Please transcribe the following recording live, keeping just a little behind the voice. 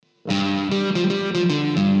Hello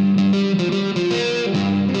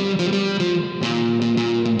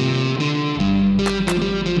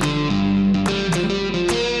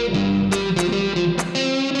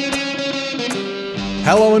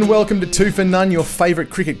and welcome to Two for None, your favourite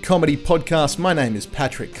cricket comedy podcast. My name is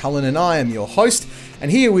Patrick Cullen and I am your host. And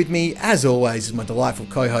here with me, as always, is my delightful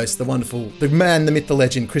co-host, the wonderful, the man, the myth, the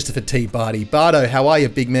legend, Christopher T. Barty. Bardo, how are you,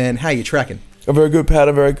 big man? How are you tracking? I'm very good, Pat.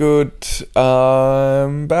 I'm very good.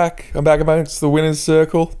 I'm back. I'm back amongst the winner's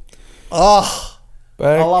circle. Oh,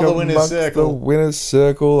 Back I love the winner's circle. The winner's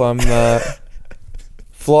circle. I'm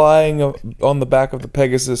flying on the back of the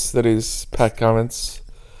Pegasus that is Pat Cummins.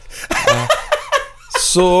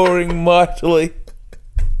 Soaring mightily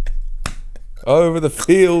over the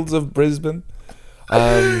fields of Brisbane.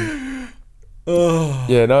 Yeah,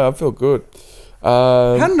 no, I feel good.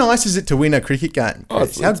 How nice is it to win a cricket game,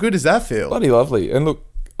 Chris? How good does that feel? Bloody lovely. And look,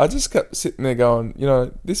 I just kept sitting there going, you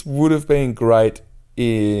know, this would have been great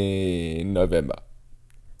in November.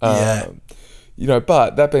 You know,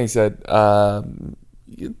 but that being said,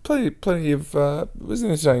 plenty of it was an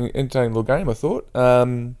entertaining little game, I thought.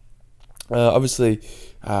 Obviously,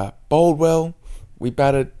 bowled well. We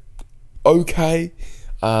batted okay,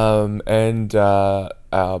 and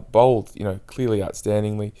bowled, you know, clearly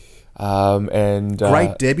outstandingly.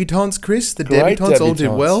 Great debutantes, Chris. The debutantes all did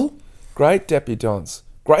well. Great debutantes.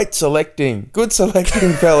 Great selecting. Good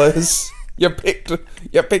selecting, fellas. You picked up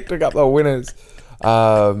the winners.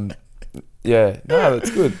 Yeah, no, that's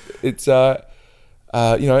good. It's you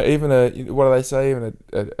know, even what do they say? Even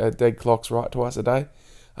a dead clock's right twice a day.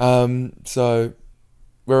 So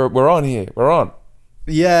we're on here. We're on.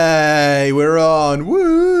 Yay, we're on.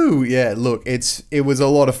 Woo! Yeah, look, it was a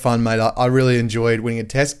lot of fun, mate. I really enjoyed winning a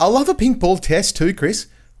test. I love a pink ball test too, Chris.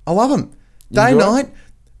 I love them. Day, night,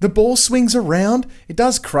 the ball swings around. It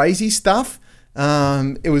does crazy stuff.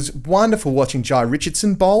 It was wonderful watching Jai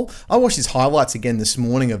Richardson bowl. I watched his highlights again this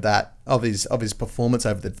morning of his performance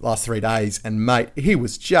over the last 3 days, and mate, he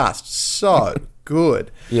was just so good.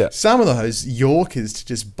 Yeah. Some of those Yorkers to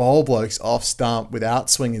just bowl blokes off stump without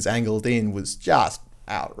swingers angled in was just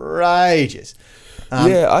outrageous.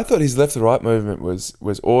 Yeah, I thought his left to right movement was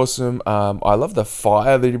awesome. I love the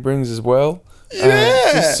fire that he brings as well.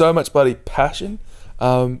 Yeah. Just so much bloody passion.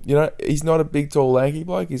 You know, he's not a big, tall, lanky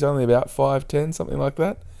bloke. He's only about 5'10", something like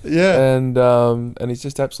that. Yeah. And he's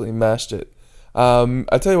just absolutely mashed it.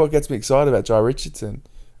 I tell you what gets me excited about Jai Richardson.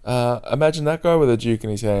 Imagine that guy with a Duke in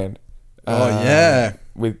his hand. Yeah.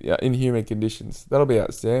 With in humid conditions. That'll be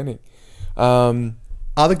outstanding.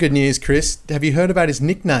 Other good news, Chris. Have you heard about his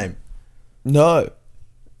nickname? No.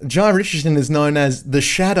 Jai Richardson is known as the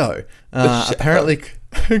Shadow. Apparently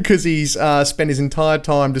because he's spent his entire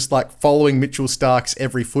time just like following Mitchell Starc's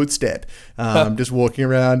every footstep, just walking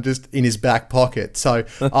around just in his back pocket. So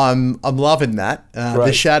I'm loving that. Right.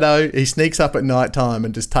 The Shadow, he sneaks up at night time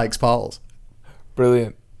and just takes poles.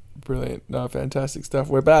 Brilliant. No, fantastic stuff.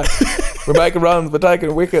 We're back. We're making runs. We're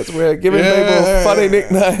taking wickets. We're giving people funny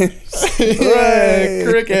nicknames. Yeah,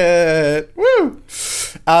 cricket. Woo!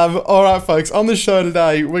 All right, folks. On the show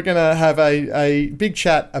today, we're going to have a big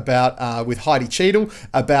chat about with Heidi Cheadle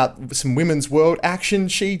about some women's world action.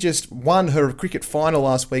 She just won her cricket final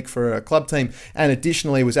last week for her club team, and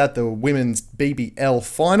additionally was at the women's BBL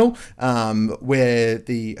final, where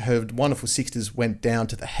her wonderful Sixers went down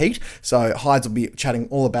to the Heat. So Hides will be chatting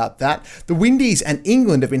all about that. The Windies and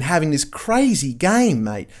England have been having this crazy game,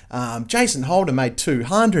 mate. Jason Holder made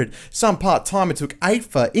 200. Some part-timer took 8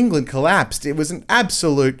 for. England collapsed. It was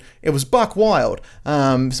it was buck wild.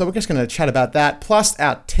 So we're just going to chat about that, plus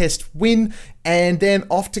our test win, and then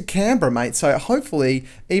off to Canberra, mate. So hopefully,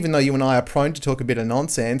 even though you and I are prone to talk a bit of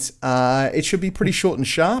nonsense, it should be pretty short and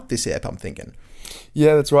sharp this ep, I'm thinking.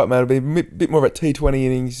 Yeah, that's right, mate. It'll be a bit more of a T20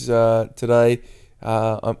 innings today.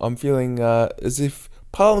 I'm feeling as if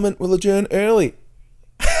Parliament will adjourn early.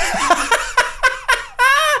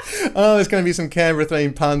 Oh, there's going to be some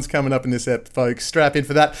Canberra-themed puns coming up in this ep, folks. Strap in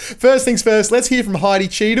for that. First things first, let's hear from Heidi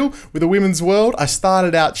Cheadle with the Women's World. I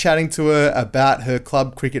started out chatting to her about her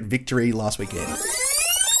club cricket victory last weekend.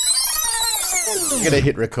 I'm going to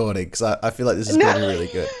hit recording because I feel like this is going to be really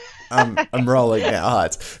good. I'm rolling now,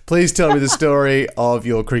 Hides. Please tell me the story of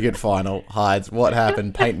your cricket final, Hides. What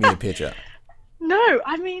happened? Paint me a picture. No,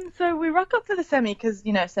 I mean, so we rock up for the semi because,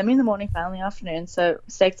 you know, semi in the morning, final in the afternoon, so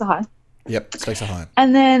stakes are high. Yep, stakes are high.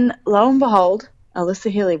 And then, lo and behold,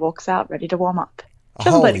 Alyssa Healy walks out ready to warm up. She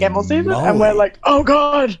hasn't played a game all season, and we're like, oh,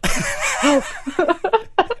 God, help.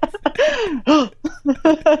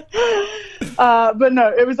 But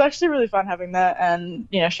no, it was actually really fun having that and,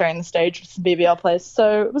 you know, sharing the stage with some BBL players.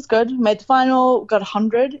 So it was good. Made the final, got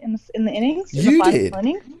 100 in the innings. You did?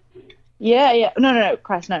 Innings. Yeah. No,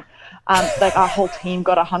 Christ, no. Like our whole team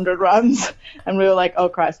got 100 runs, and we were like, "Oh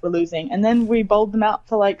Christ, we're losing." And then we bowled them out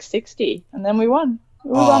for like 60, and then we won. It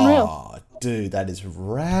was unreal. Oh, dude, that is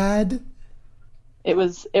rad. It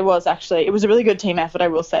was actually a really good team effort. I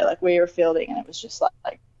will say, like we were fielding, and it was just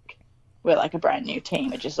like we're like a brand new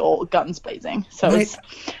team. It just all guns blazing. So Mate,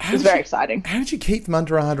 it was very exciting. How did you keep them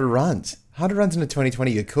under 100 runs? 100 runs in a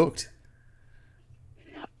 2020, you're cooked.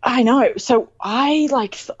 I know. So I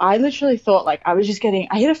literally thought like I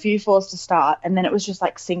hit a few fours to start, and then it was just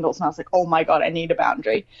like singles, and I was like, oh my God, I need a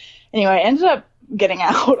boundary. Anyway, I ended up getting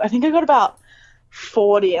out. I think I got about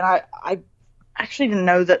 40, and I actually didn't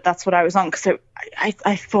know that that's what I was on, because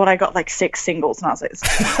I thought I got like 6 singles, and I was like,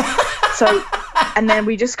 so, and then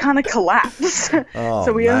we just kind of collapsed. Oh,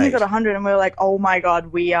 so we only mate. got 100, and we were like, oh my God,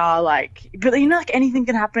 we are like, but you know, like anything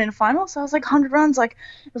can happen in a final. So I was like, 100 runs, like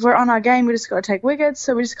if we're on our game, we just got to take wickets.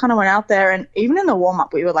 So we just kind of went out there, and even in the warm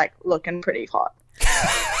up, we were like looking pretty hot.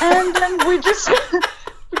 And then we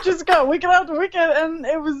just got wicket after wicket, and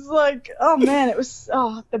it was like, oh man,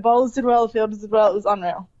 the bowlers did well, the fielders did well. It was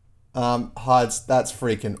unreal. Hides, that's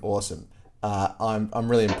freaking awesome. I'm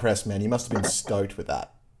really impressed, man. You must have been stoked with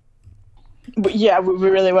that. But yeah, we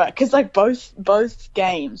really were, because like both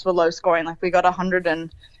games were low scoring. Like we got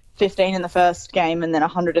 115 in the first game and then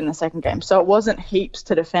 100 in the second game, so it wasn't heaps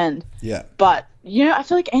to defend. Yeah. But you know, I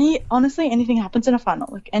feel like anything happens in a final.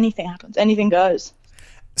 Like anything happens, anything goes.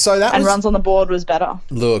 So And runs on the board was better.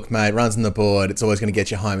 Look, mate, runs on the board, it's always going to get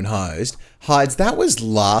you home and hosed. Hides, that was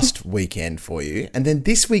last weekend for you. And then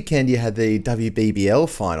this weekend you had the WBBL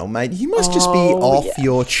final, mate. You must just be off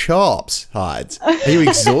your chops, Hides. Are you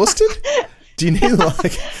exhausted? Do you need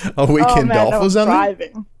like a weekend off or something?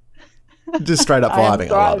 Thriving. Just straight up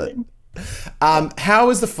vibing. I love it. How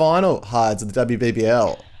was the final, Hides, of the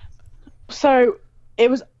WBBL? So it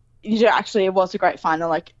was a great final.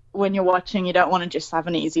 Like when you're watching, you don't want to just have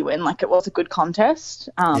an easy win. Like it was a good contest.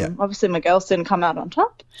 Obviously my girls didn't come out on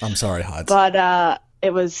top. I'm sorry, Hides. But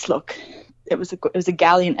it was a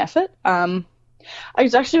gallant effort. I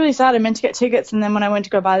was actually really sad. I meant to get tickets, and then when I went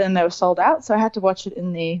to go buy them, they were sold out. So I had to watch it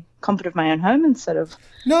in the comfort of my own home instead of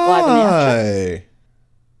live in the action.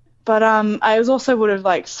 But I would have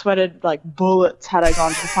like sweated like bullets had I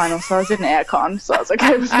gone to the final. So I was in aircon, so I was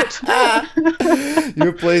okay with it. You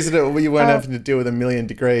were pleased that you weren't having to deal with 1,000,000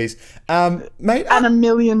 degrees, mate. And 1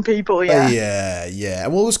 million people, yeah. Yeah.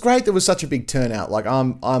 Well, it was great. There was such a big turnout. Like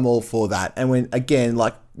I'm all for that. And when again,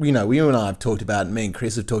 like you know, you and I have talked about it, me and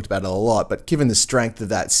Chris have talked about it a lot, but given the strength of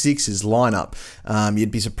that Sixers lineup, you'd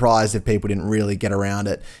be surprised if people didn't really get around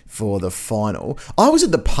it for the final. I was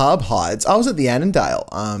at the pub, Hides. I was at the Annandale,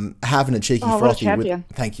 having a cheeky frothy.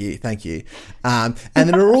 Thank you. And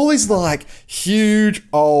there are all these like huge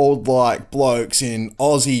old like blokes in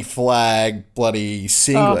Aussie flag bloody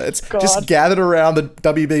singlets just gathered around the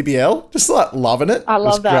WBBL, just like loving it. I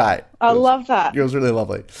love that. Great. I love that. It was really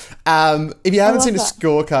lovely. If you haven't seen a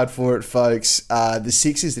scorecard for it, folks, the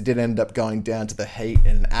Sixers did end up going down to the Heat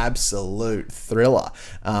in an absolute thriller.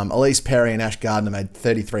 Elise Perry and Ash Gardner made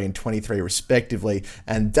 33 and 23 respectively,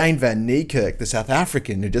 and Dane Van Niekerk, the South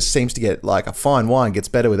African, who just seems to get like a fine wine, gets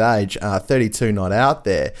better with age, 32 not out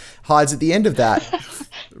there. Hides at the end of that,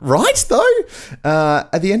 right though?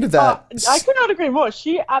 At the end of that... I could not agree more.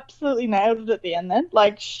 She absolutely nailed it at the end then.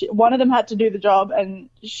 Like, one of them had to do the job, and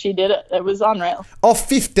she did it. It was unreal. Off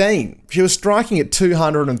 15. She was striking at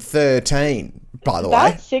 213, by the way.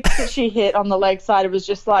 That 6 that she hit on the leg side, it was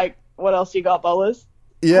just like, what else you got, bowlers?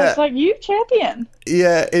 Yeah. It's like, you champion.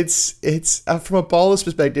 Yeah, it's from a bowler's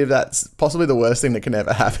perspective, that's possibly the worst thing that can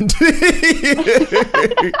ever happen to you.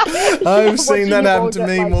 I've seen that happen to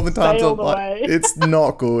me more than times. It's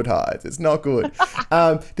not good, Hides. It's not good.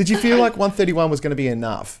 Did you feel like 131 was going to be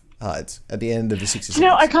enough, Hides, at the end of the 60s? You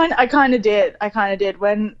know, I kind of did.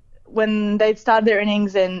 When they started their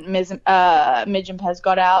innings and Midge and Pez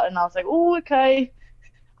got out, and I was like, oh, okay.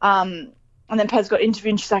 And then Pez got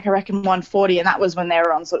interviewed, and she's like, I reckon 140, and that was when they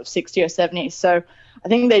were on sort of 60 or 70. So I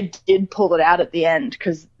think they did pull it out at the end,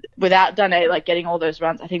 because without Dane like getting all those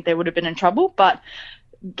runs, I think they would have been in trouble. But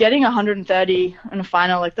getting 130 in a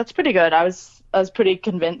final, like that's pretty good. I was pretty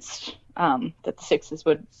convinced that the Sixers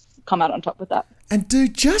would come out on top with that. And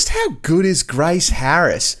dude, just how good is Grace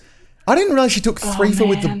Harris? I didn't realize she took 3 for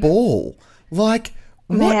with the ball. Like.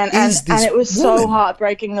 And it was so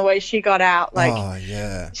heartbreaking the way she got out. Like,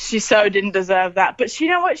 she so didn't deserve that. But you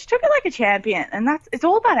know what? She took it like a champion, and it's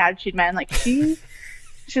all about attitude, man. Like she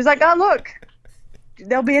was like, oh look,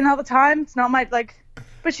 there'll be another time. It's not my like,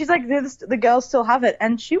 but she's like, the girls still have it,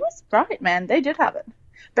 and she was right, man. They did have it.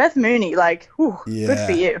 Beth Mooney, like, good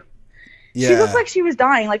for you. Yeah. She looked like she was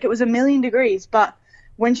dying, like it was 1,000,000 degrees, but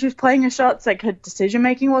when she was playing her shots, like her decision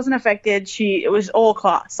making wasn't affected. It was all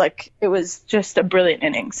class. Like it was just a brilliant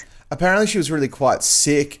innings. Apparently, she was really quite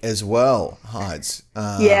sick as well, Hides.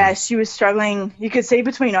 Yeah, she was struggling. You could see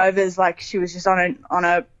between overs, like she was just on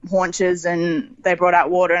her haunches, and they brought out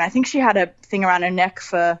water. And I think she had a thing around her neck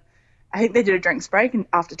for. I think they did a drinks break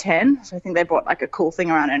after 10, so I think they brought like a cool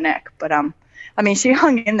thing around her neck. But I mean, she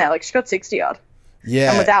hung in there. Like she got 60 odd. Yeah.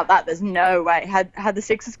 And without that, there's no way. Had the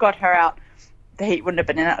Sixers got her out, the Heat wouldn't have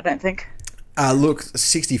been in it, I don't think. Look,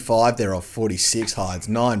 65 there off 46 Hides,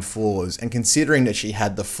 9 fours, and considering that she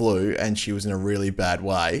had the flu and she was in a really bad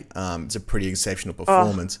way, it's a pretty exceptional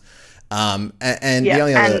performance. And yeah, the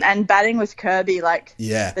only other... and batting with Kirby, like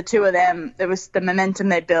yeah, the two of them, there was the momentum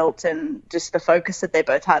they built and just the focus that they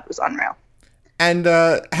both had was unreal. And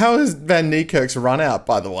how is Van Niekerk's run out,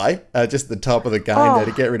 by the way? Just at the top of the game there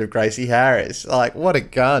to get rid of Gracie Harris. Like, what a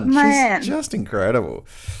gun. Man. She's just incredible.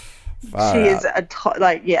 She is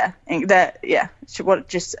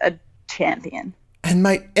just a champion. And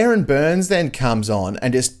mate, Aaron Burns then comes on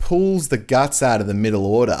and just pulls the guts out of the middle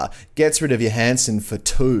order, gets rid of Johansson for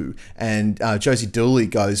 2, and Josie Dooley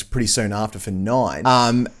goes pretty soon after for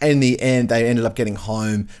 9. In the end, they ended up getting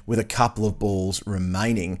home with a couple of balls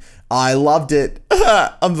remaining. I loved it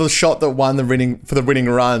on the shot that won the winning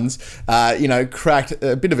runs. Cracked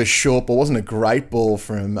a bit of a short ball. Wasn't a great ball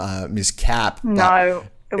from Miss Cap. No.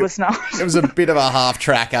 It was not. It was a bit of a half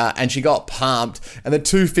tracker, and she got pumped. And the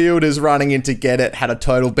two fielders running in to get it had a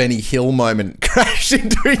total Benny Hill moment, crashed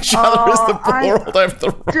into each other as the ball rolled over the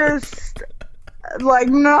road. Just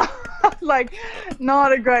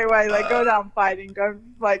not a great way. Like go down fighting, go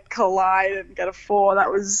like collide and get a 4. That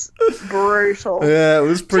was brutal. Yeah, it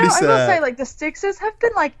was pretty sad. I will say, like the Sixers have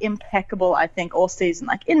been like impeccable. I think all season,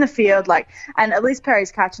 like in the field, like, and at least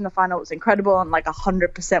Perry's catch in the final was incredible and like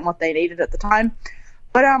 100% what they needed at the time.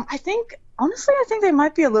 But I think they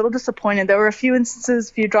might be a little disappointed. There were a few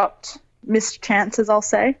instances, missed chances, I'll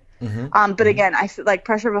say. Mm-hmm. But again, I feel like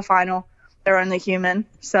pressure of a final, they're only human.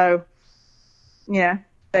 So, yeah,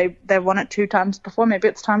 they won it 2 times before. Maybe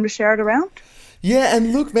it's time to share it around. Yeah,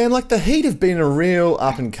 and look, man, like the Heat have been a real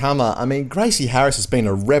up-and-comer. I mean, Gracie Harris has been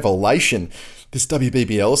a revelation this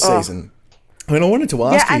WBBL season. I mean, I wanted to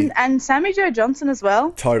ask you... Yeah, and Sammy Jo Johnson as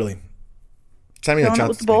well. Totally. Sammy Jo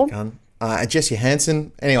Johnson's been gun. And Jess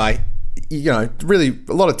Johansson. Anyway, really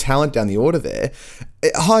a lot of talent down the order there.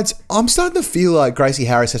 Hides, I'm starting to feel like Gracie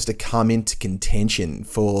Harris has to come into contention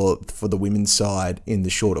for the women's side in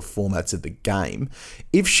the shorter formats of the game.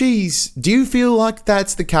 Do you feel like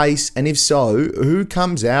that's the case? And if so, who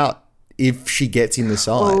comes out if she gets in the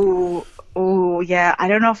side? Oh, yeah. I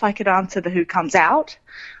don't know if I could answer the who comes out,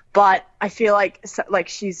 but I feel like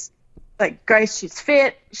she's... Like Grace, she's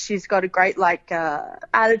fit. She's got a great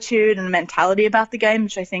attitude and mentality about the game,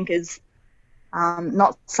 which I think is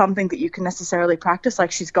not something that you can necessarily practice.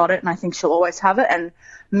 Like she's got it, and I think she'll always have it. And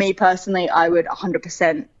me personally, I would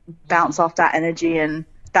 100% bounce off that energy, and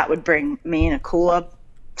that would bring me in a cooler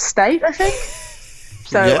state, I think.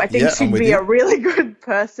 So I think she'd be a really good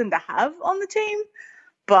person to have on the team.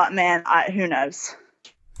 But man, who knows?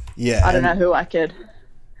 Yeah, I don't know who I could.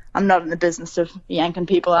 I'm not in the business of yanking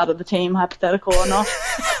people out of the team, hypothetical or not.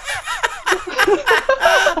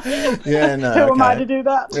 Yeah, no. Who am I to do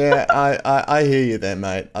that? Yeah, I hear you there,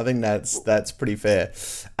 mate. I think that's pretty fair.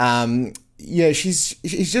 Yeah, she's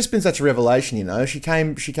just been such a revelation, She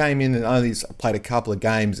came in and only played a couple of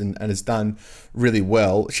games and has done really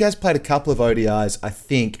well. She has played a couple of ODIs, I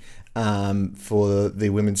think, for the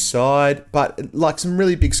women's side, but like some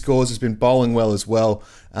really big scores, has been bowling well as well,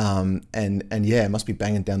 and yeah, must be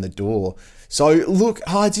banging down the door. So look,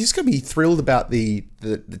 Hides, you just got to be thrilled about the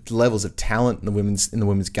levels of talent in the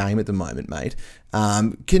women's game at the moment, mate.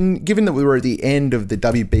 Given that we were at the end of the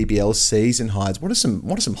WBBL season, Hides, what are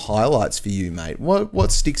some highlights for you, mate?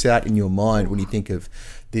 What sticks out in your mind when you think of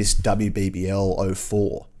this WBBL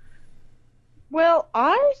 04? Well,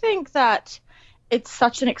 I think that it's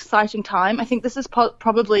such an exciting time. I think this is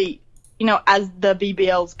probably, as the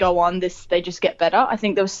BBLs go on, they just get better. I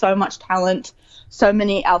think there was so much talent, so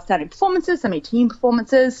many outstanding performances, so many team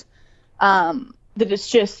performances, that it's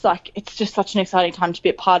just such an exciting time to be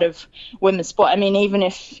a part of women's sport. I mean, even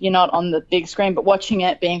if you're not on the big screen, but watching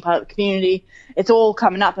it, being part of the community, it's all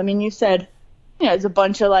coming up. I mean, you said, there's a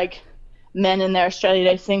bunch of men in their Australia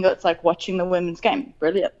Day singlets, watching the women's game.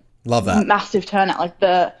 Brilliant. Love that. Massive turnout.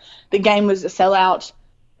 The game was a sellout.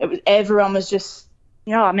 Everyone was just,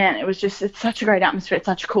 it's such a great atmosphere. It's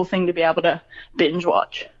such a cool thing to be able to binge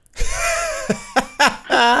watch.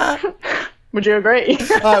 Would you agree?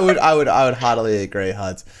 I would heartily agree,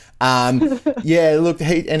 Huds. Yeah, look,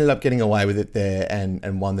 he ended up getting away with it there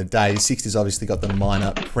and won the day. Sixers obviously got the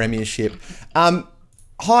minor premiership.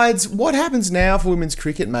 Hides, what happens now for women's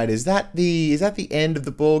cricket, mate? Is that the end of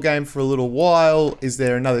the ball game for a little while? Is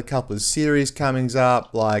there another couple of series comings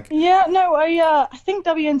up? Yeah, no, I think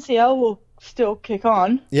WNCL will still kick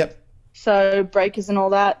on. Yep. So breakers and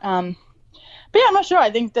all that. But yeah, I'm not sure.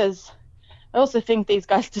 I also think these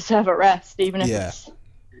guys deserve a rest, even if it's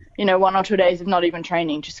 1 or 2 days of not even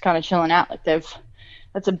training, just kind of chilling out.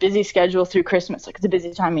 That's a busy schedule through Christmas. It's a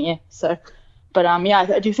busy time of year. So, but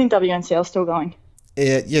I do think WNCL is still going.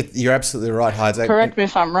 Yeah, you're absolutely right, Hides. Correct me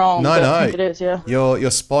if I'm wrong. No, I think it is, yeah.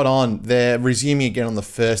 You're spot on. They're resuming again on the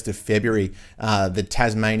 1st of February. The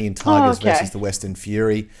Tasmanian Tigers versus the Western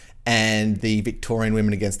Fury, and the Victorian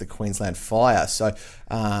women against the Queensland Fire. So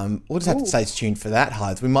we'll just have to stay tuned for that,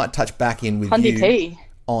 Hides. We might touch back in with you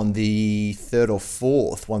on the 3rd or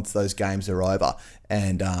 4th once those games are over,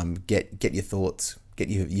 and get your thoughts, get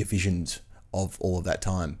your visions of all of that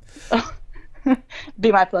time.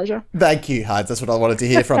 Be my pleasure. Thank you, Hides. That's what I wanted to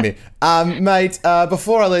hear from you. Mate,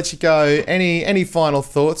 before I let you go, any final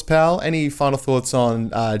thoughts, pal? Any final thoughts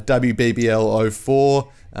on WBBL 04?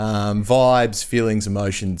 Vibes, feelings,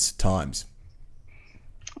 emotions, times?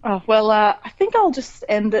 Oh, well, I think I'll just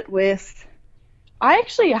end it with, I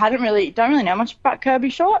actually don't really know much about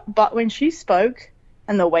Kirby Short, but when she spoke,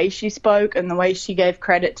 and the way she spoke, and the way she gave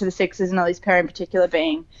credit to the Sixers, and Elise Perry in particular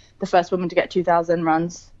being the first woman to get 2,000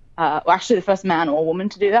 runs, actually the first man or woman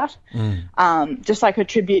to do that. Just like a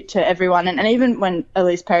tribute to everyone. And even when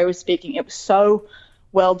Elise Perry was speaking, it was so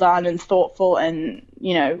well done and thoughtful. And,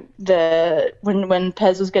 when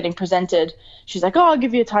Pez was getting presented, she's like, I'll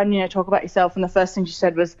give you time, talk about yourself. And the first thing she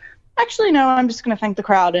said was, actually, no, I'm just going to thank the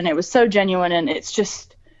crowd. And it was so genuine. And it's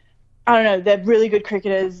just, I don't know, they're really good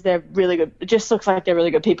cricketers. They're really good. It just looks like they're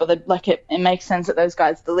really good people. It makes sense that those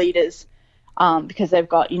guys are the leaders, because they've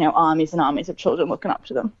got, armies and armies of children looking up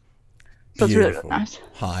to them. So it's really, really nice.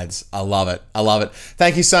 Hides. I love it.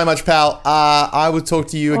 Thank you so much, pal. I will talk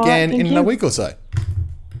to you again in a week or so.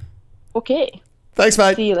 Okay. Thanks,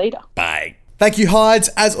 mate. See you later. Bye. Thank you, Hides.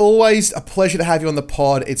 As always, a pleasure to have you on the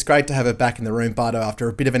pod. It's great to have her back in the room, Bardo, after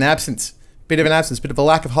a bit of an absence. Bit of a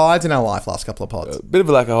lack of Hides in our life last couple of pods. A bit of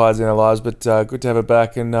a lack of Hides in our lives, but good to have her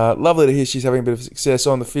back, and lovely to hear she's having a bit of success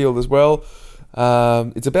on the field as well.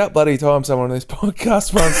 It's about bloody time someone on this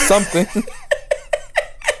podcast runs something.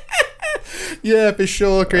 Yeah, for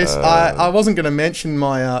sure, Chris. I wasn't going to mention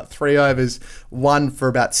my 3 overs, 1 for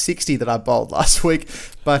about 60 that I bowled last week,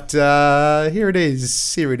 but here it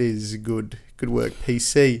is. Good work,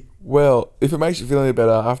 PC. Well, if it makes you feel any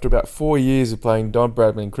better, after about 4 years of playing Don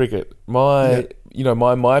Bradman cricket, my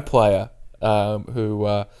player,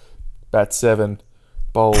 who bats 7,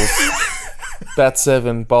 bowls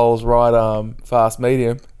right arm, fast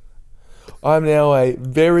medium, I'm now a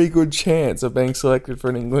very good chance of being selected for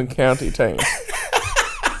an England county team.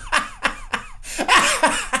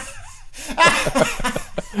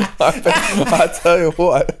 I tell you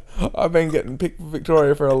what, I've been getting picked for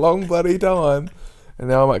Victoria for a long bloody time, and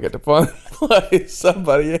now I might get to play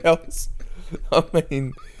somebody else. I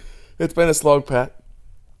mean, it's been a slog, Pat.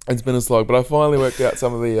 It's been a slog, but I finally worked out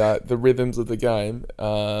some of the rhythms of the game,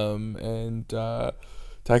 and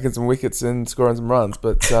taking some wickets and scoring some runs,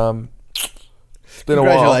 but it's been a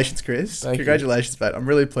while. Congratulations, Chris. Congratulations, you. mate. I'm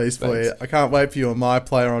really pleased for you. I can't wait for you and my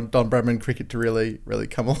player on Don Bradman cricket to really, really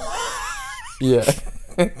come along. Yeah.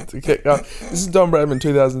 To get going. This is Don Bradman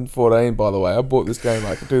 2014, by the way. I bought this game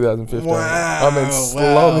in 2015. Wow. I've been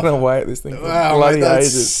slogging away at this thing for bloody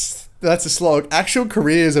ages. That's a slog. Actual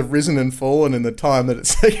careers have risen and fallen in the time that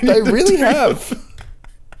it's taken. They really have.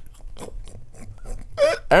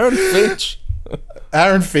 Aaron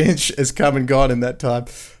Finch has come and gone in that time.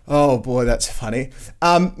 Oh boy, that's funny.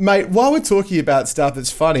 Mate, while we're talking about stuff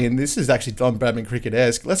that's funny, and this is actually Don Bradman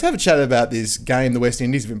cricket-esque, let's have a chat about this game the West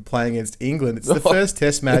Indies have been playing against England. It's the first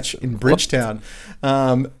test match in Bridgetown.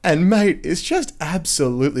 And mate, it's just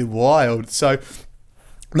absolutely wild. So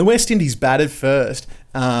the West Indies batted first,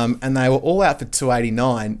 and they were all out for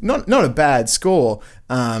 289. Not a bad score.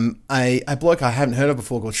 A bloke I haven't heard of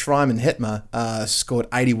before called Shriman Hetma scored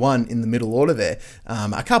 81 in the middle order there.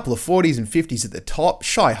 A couple of 40s and 50s at the top.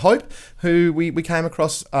 Shy Hope, who we came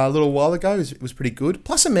across a little while ago, was pretty good.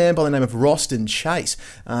 Plus a man by the name of Roston Chase,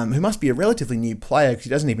 who must be a relatively new player because he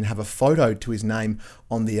doesn't even have a photo to his name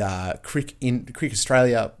on the Crick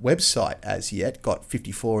Australia website as yet. Got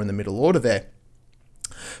 54 in the middle order there.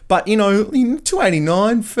 But,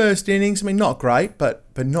 289, first innings, not great, but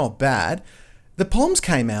not bad. The Poms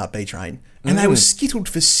came out, B-Train, and they were skittled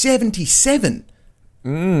for 77.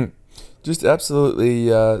 Just absolutely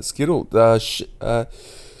skittled.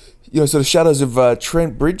 sort of shadows of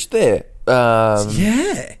Trent Bridge there.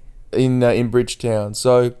 Yeah. In Bridgetown.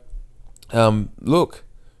 So, look,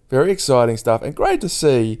 very exciting stuff, and great to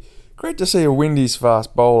see a Windies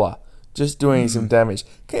fast bowler just doing some damage.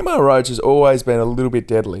 Kemar Roach has always been a little bit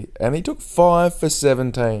deadly, and he took 5 for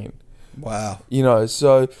 17. Wow.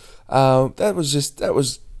 So that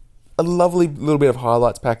was a lovely little bit of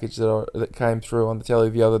highlights package that came through on the telly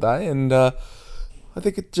the other day, and I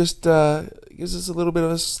think it just gives us a little bit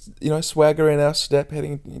of a swagger in our step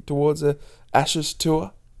heading towards a Ashes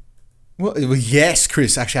tour. Well, yes,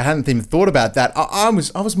 Chris. Actually, I hadn't even thought about that. I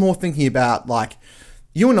was more thinking about, like,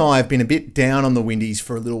 you and I have been a bit down on the Windies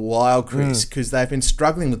for a little while, Chris, because they've been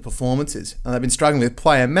struggling with performances. And they've been struggling with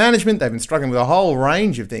player management. They've been struggling with a whole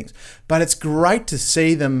range of things. But it's great to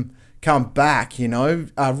see them come back,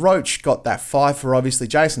 Roach got that 5 for, obviously.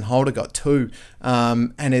 Jason Holder got 2.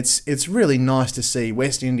 And it's really nice to see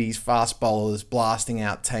West Indies fast bowlers blasting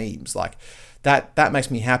out teams. Like, that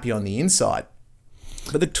makes me happy on the inside.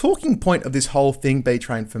 But the talking point of this whole thing,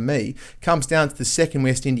 B-Train, for me, comes down to the second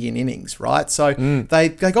West Indian innings, right? So they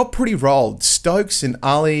got pretty rolled. Stokes and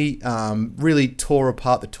Ali really tore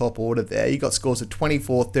apart the top order there. You got scores of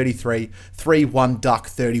 24, 33, 3-1, duck,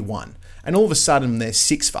 31. And all of a sudden, they're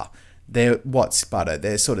 6 for. They're, Spudder?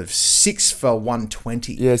 They're sort of 6 for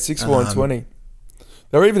 120. Yeah, 6 for 120.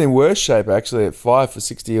 They were even in worse shape, actually, at 5 for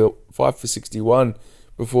 61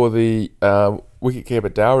 before the wicketkeeper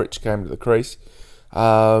Dowrich came to the crease.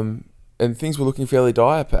 And things were looking fairly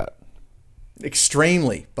dire, Pat.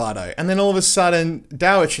 Extremely, Bardo. And then all of a sudden,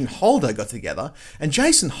 Dowrich and Holder got together, and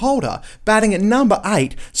Jason Holder, batting at number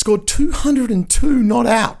 8, scored 202 not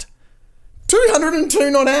out.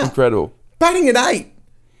 202 not out. Incredible. Batting at 8.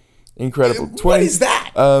 Incredible. What is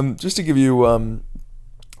that? Just to give you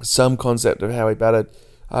some concept of how he batted,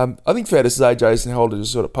 I think fair to say Jason Holder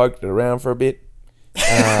just sort of poked it around for a bit.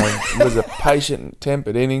 It was a patient and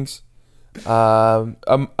tempered innings.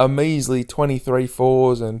 A measly 23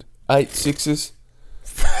 4s and 8 6s.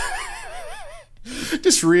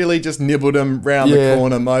 just nibbled him round the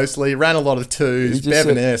corner mostly. Ran a lot of 2s.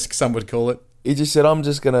 Bevan-esque, some would call it. He just said, I'm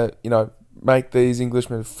just going to, make these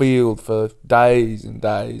Englishmen field for days and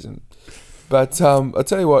days. But I'll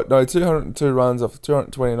tell you what, 202 runs off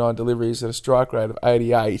 229 deliveries at a strike rate of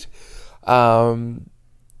 88.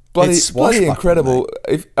 Bloody incredible.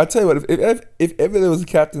 Mate. I tell you what, if ever there was a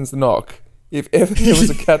captain's knock,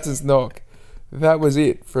 that was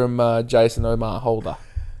it from Jason Omar Holder.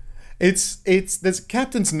 There's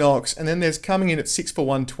captain's knocks, and then there's coming in at 6 for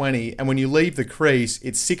 120, and when you leave the crease,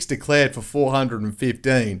 it's 6 declared for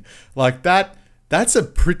 415. Like that's a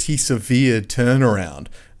pretty severe turnaround.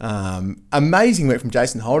 Amazing work from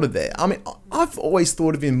Jason Holder there. I mean, I've always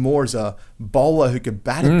thought of him more as a bowler who could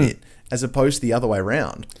bat a bit, as opposed to the other way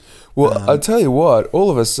around. Well, I'll tell you what, all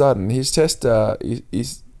of a sudden, his test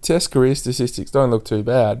career statistics don't look too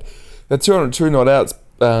bad. That 202 not outs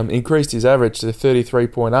increased his average to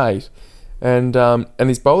 33.8, and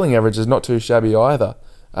his bowling average is not too shabby either,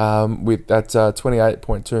 with that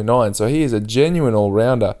 28.29. So he is a genuine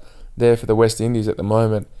all-rounder there for the West Indies at the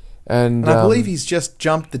moment. And I believe he's just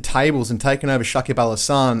jumped the tables and taken over Shakib Al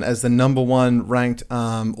Hasan as the number 1 ranked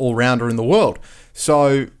all-rounder in the world.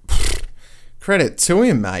 So credit to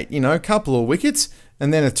him, mate. A couple of wickets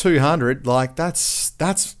and then a 200. Like that's.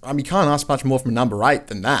 I mean, you can't ask much more from number 8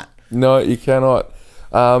 than that. No, you cannot.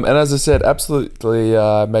 And as I said, absolutely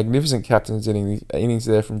magnificent captain's innings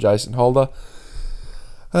there from Jason Holder.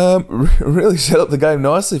 Really set up the game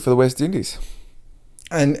nicely for the West Indies.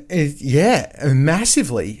 And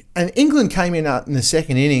massively. And England came in the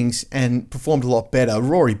second innings and performed a lot better.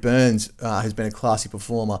 Rory Burns has been a classy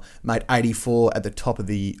performer, made 84 at the top of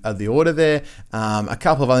the order there. A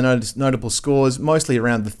couple of other notable scores, mostly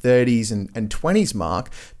around the 30s and 20s mark,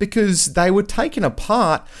 because they were taken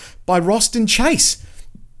apart by Roston Chase,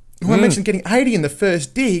 who I mentioned getting 80 in the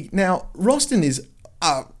first dig. Now, Roston is...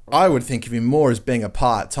 I would think of him more as being a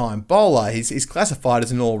part-time bowler. He's classified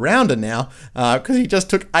as an all-rounder now because he just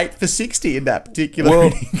took 8 for 60 in that particular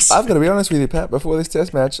innings. I've got to be honest with you, Pat, before this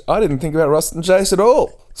test match, I didn't think about Roston Chase at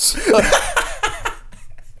all.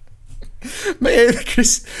 Man,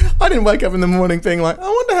 Chris, I didn't wake up in the morning being like, I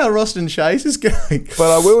wonder how Roston Chase is going.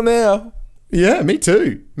 But I will now. Yeah, me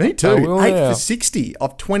too. 8 now. for 60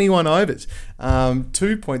 off 21 overs,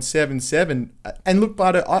 2.77. And look,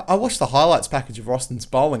 Bardo, I watched the highlights package of Roston's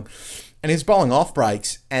bowling, and his bowling off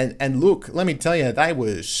breaks. And look, let me tell you, they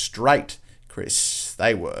were straight, Chris.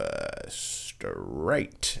 They were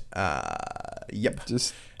straight. Yep.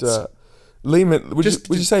 Just Lehman. Would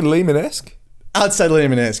you say Lehman-esque? I'd say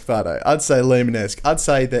Lehman-esque, Bardo. I'd say Lehman-esque. I'd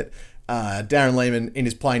say that Darren Lehman in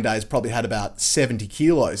his playing days probably had about 70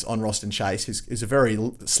 kilos on Roston Chase, who's a very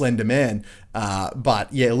slender man.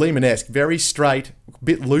 But yeah, Lehman-esque, very straight,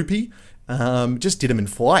 bit loopy. Just did him in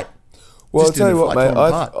flight. Well, I'll tell you what, mate.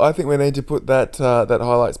 I think we need to put that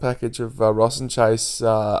highlights package of Ross and Chase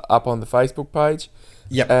up on the Facebook page.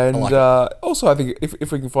 Yep, and I like also I think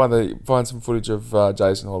if we can find some footage of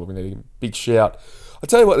Jason Holder, we need a big shout. I'll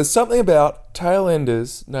tell you what, there's something about tail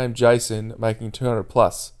enders named Jason making 200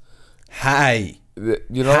 plus. Hey,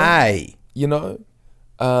 you know,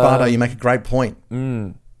 Bardo, you make a great point.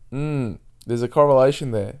 There's a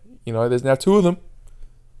correlation there. You know, there's now 2 of them.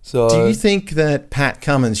 So, do you think that Pat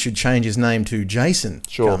Cummins should change his name to Jason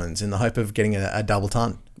Sure. Cummins in the hope of getting a double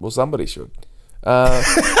ton? Well, somebody should.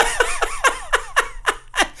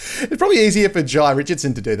 It's probably easier for Jai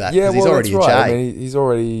Richardson to do that. Yeah, 'cause he's already that's right. a J. I mean, he's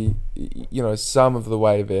already, some of the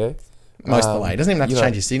way there. Most of the way. He doesn't even have to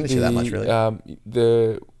change his signature that much, really.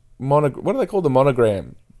 What do they call the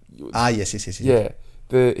monogram? Yes. Yeah,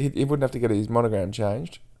 he wouldn't have to get his monogram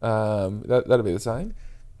changed. That'd be the same.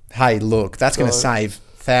 Hey, look, that's going to save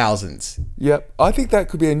thousands. Yep, I think that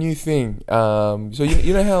could be a new thing. So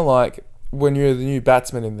you know how, like, when you're the new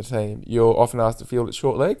batsman in the team, you're often asked to field at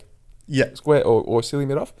short leg, square or silly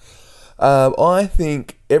mid off. I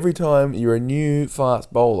think every time you're a new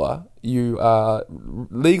fast bowler, you are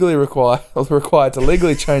legally required to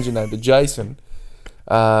legally change your name to Jason,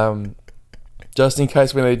 just in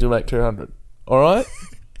case we need to make 200. All right,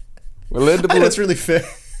 we're led to believe that's really fair.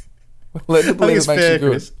 We're led to believe it makes you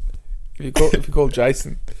good. Chris. If you call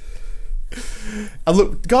Jason.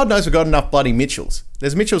 Look, God knows we've got enough bloody Mitchells.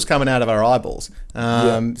 There's Mitchells coming out of our eyeballs.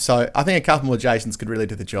 So I think a couple more Jasons could really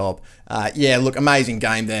do the job. Look, amazing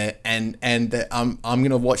game there, and I'm going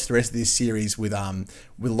to watch the rest of this series with a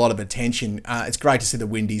lot of attention. It's great to see the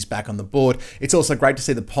Windies back on the board. It's also great to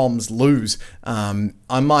see the Poms lose.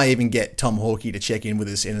 I might even get Tom Hawkey to check in with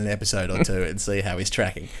us in an episode or two and see how he's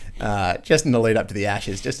tracking, just in the lead up to the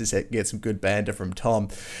Ashes, just to get some good banter from Tom.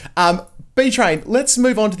 B-Train, let's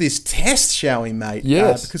move on to this test, shall we, mate?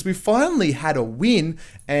 Yes. Because we finally had a win,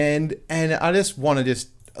 and I just want to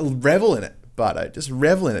revel in it, Bardo. Just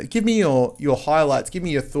revel in it. Give me your highlights. Give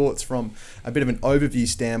me your thoughts from a bit of an overview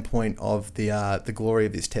standpoint of the glory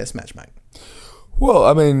of this test match, mate. Well,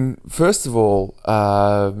 I mean, first of all,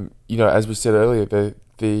 as we said earlier,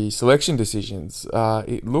 the selection decisions,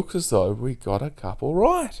 it looks as though we got a couple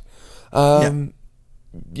right. I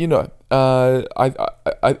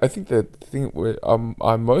think the thing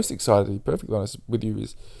I'm most excited, to be perfectly honest with you,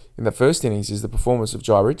 is in the first innings is the performance of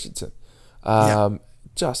Jai Richardson.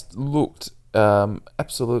 Just looked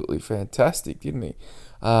absolutely fantastic, didn't he?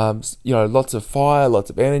 Lots of fire, lots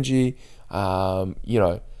of energy. Those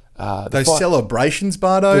celebrations,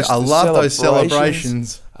 Bardo. I love those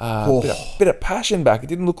celebrations. Bit of passion back. It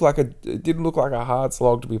didn't look like a hard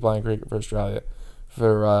slog to be playing cricket for Australia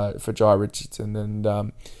for Jai Richardson, and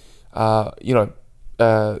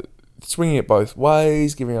swinging it both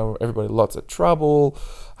ways, giving everybody lots of trouble.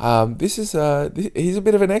 He's a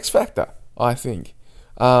bit of an X factor, I think.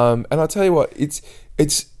 And I'll tell you what, it's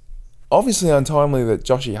obviously untimely that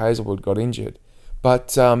Joshy Hazlewood got injured,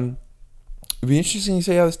 but it'd be interesting to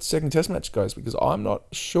see how the second test match goes, because I'm not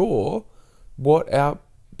sure what our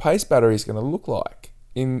pace battery is going to look like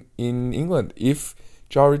in England if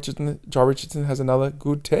Jai Richardson has another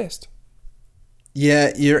good test.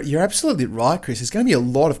 Yeah, you're absolutely right, Chris. There's going to be a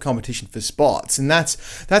lot of competition for spots, and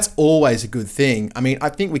that's always a good thing. I mean, I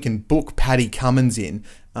think we can book Paddy Cummins in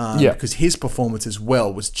because his performance as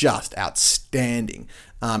well was just outstanding.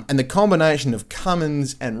 And the combination of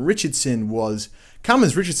Cummins and Richardson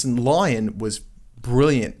Richardson Lyon was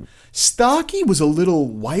brilliant. Starkey was a little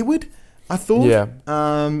wayward, I thought. Yeah.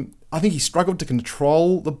 I think he struggled to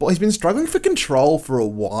control the ball. He's been struggling for control for a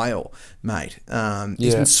while, mate.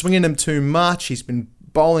 He's been swinging them too much. He's been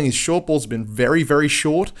bowling. His short balls have been very, very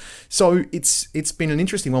short. So it's been an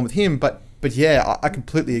interesting one with him. But yeah, I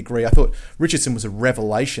completely agree. I thought Richardson was a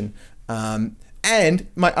revelation. And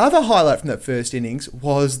my other highlight from that first innings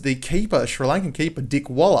was the keeper, Sri Lankan keeper, Dick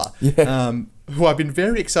Waller, who I've been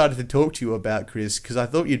very excited to talk to you about, Chris, because I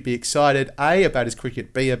thought you'd be excited, A, about his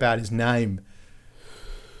cricket, B, about his name.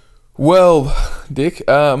 Well, Dick,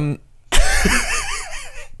 no,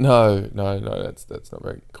 that's not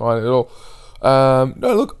very kind at all. No,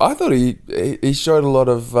 look, I thought he showed a lot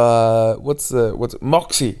of moxie,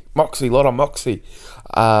 a lot of moxie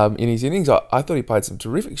in his innings. I thought he played some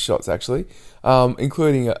terrific shots actually,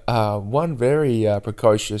 including one very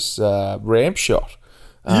precocious ramp shot.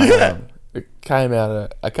 It came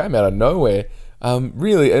out of nowhere.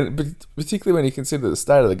 Really, and particularly when you consider the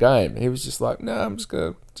state of the game, he was just like, "No, I'm just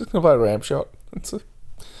gonna play a ramp shot. It's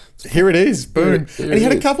Here it is, boom. Here And he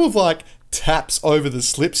had it a is. couple of like taps over the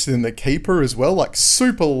slips in the keeper as well, like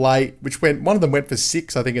super late, which one of them went for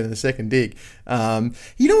 6, I think, in the second dig.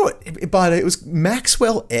 You know what? But it was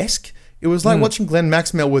Maxwell-esque. It was like watching Glenn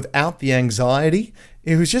Maxwell without the anxiety.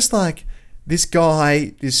 It was just like this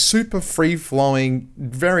guy, this super free-flowing,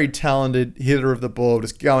 very talented hitter of the ball,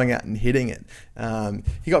 just going out and hitting it.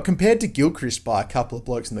 He got compared to Gilchrist by a couple of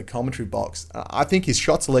blokes in the commentary box. I think his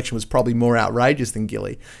shot selection was probably more outrageous than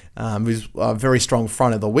Gilly. He was a very strong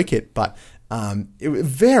front of the wicket, but it was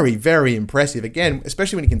very, very impressive. Again,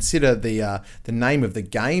 especially when you consider the name of the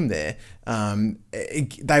game there.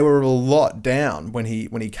 They were a lot down when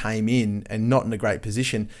he came in and not in a great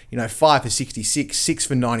position. 5 for 66, 6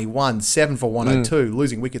 for 91, 7 for 102,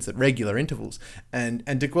 losing wickets at regular intervals. And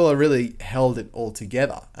D'Quila really held it all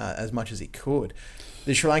together as much as he could.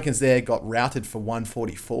 The Sri Lankans there got routed for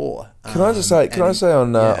 144. Can I say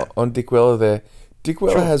on D'Quila there,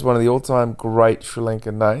 D'Quila has one of the all-time great Sri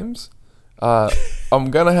Lankan names. I'm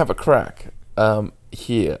going to have a crack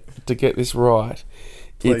here to get this right.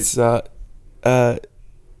 Please. It's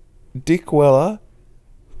D'Quila,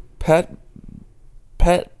 Patabendij,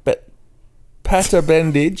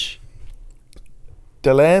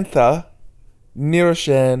 Delantha,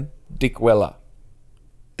 Niroshan, D'Quila.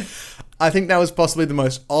 I think that was possibly the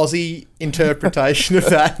most Aussie interpretation of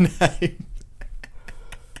that name.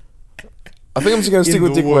 I think I'm just going to stick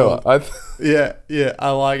with D'Quila. Yeah,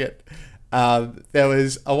 I like it. There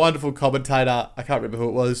was a wonderful commentator, I can't remember who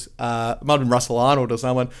it was, it might have been Russell Arnold or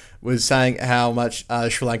someone, was saying how much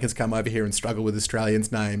Sri Lankans come over here and struggle with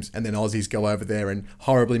Australians' names, and then Aussies go over there and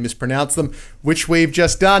horribly mispronounce them, which we've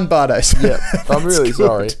just done, Bardo. So Yeah, I'm really good.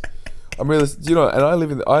 sorry. And I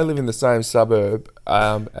live in the same suburb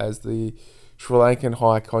as the Sri Lankan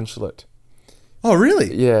High Consulate. Oh,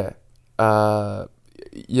 really? Yeah.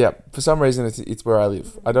 Yeah, for some reason it's where I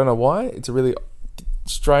live. I don't know why. It's a really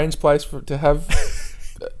strange place to have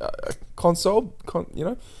a consulate,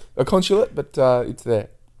 but it's there.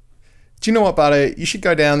 Do you know what, Bardo? You should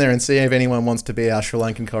go down there and see if anyone wants to be our Sri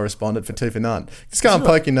Lankan correspondent for 2 for None. Just go and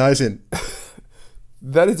poke your nose in.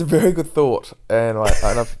 That is a very good thought, and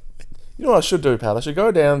you know what I should do, pal? I should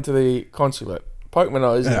go down to the consulate, poke my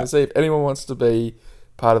nose in, and see if anyone wants to be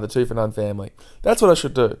part of the 2 for None family. That's what I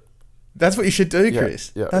should do. That's what you should do, Chris.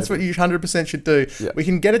 That's what you 100% should do. Yeah. We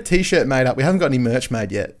can get a T-shirt made up. We haven't got any merch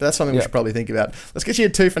made yet, but that's something we should probably think about. Let's get you a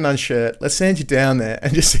 2 for None shirt. Let's send you down there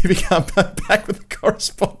and just see if we can't come back with a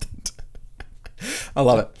correspondent. I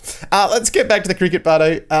love it. Let's get back to the cricket,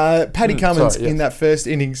 Bardo. Paddy Cummins in that first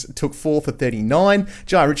innings took 4 for 39.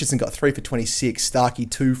 Jai Richardson got 3 for 26. Starkey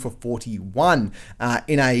 2 for 41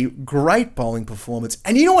 in a great bowling performance.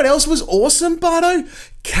 And you know what else was awesome, Bardo?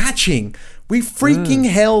 Catching. We freaking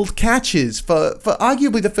held catches for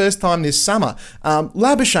arguably the first time this summer.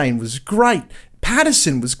 Labuschagne was great.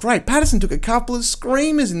 Patterson was great. Patterson took a couple of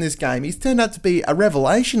screamers in this game. He's turned out to be a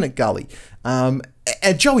revelation at Gully. And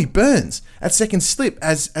Joey Burns at second slip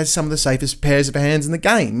as some of the safest pairs of hands in the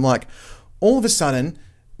game. Like, all of a sudden,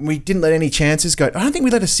 we didn't let any chances go. I don't think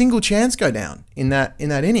we let a single chance go down in that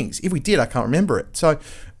innings. If we did, I can't remember it. So,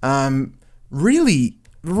 really,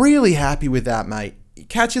 really happy with that, mate.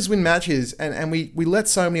 Catches win matches, and we let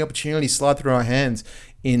so many opportunities slide through our hands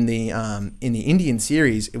in the Indian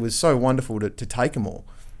series. It was so wonderful to take them all.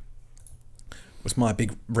 Was my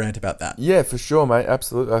big rant about that. Yeah, for sure, mate.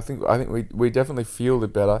 Absolutely. I think we definitely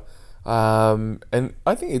fielded better, and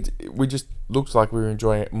I think we just looked like we were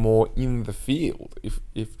enjoying it more in the field, if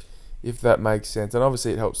that makes sense. And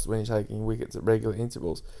obviously it helps when you're taking wickets at regular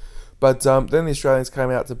intervals. But then the Australians came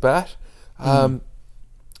out to bat.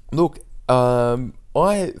 Look.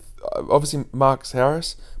 Obviously Marcus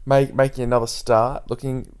Harris making another start,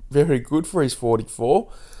 looking very good for his 44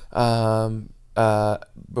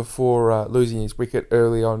 before losing his wicket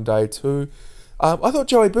early on day 2. I thought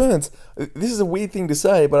Joey Burns, this is a weird thing to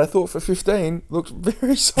say, but I thought for 15 looked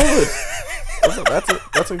very solid.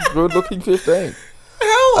 That's a good looking 15.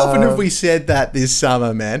 How often have we said that this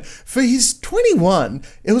summer, man? For his 21,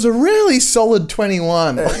 it was a really solid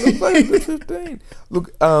 21. Very good 15. Look,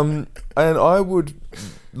 and I would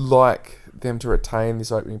like them to retain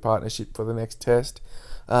this opening partnership for the next test.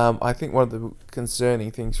 I think one of the concerning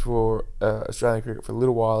things for Australian cricket for a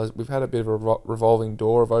little while is we've had a bit of a revolving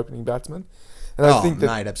door of opening batsmen. And I think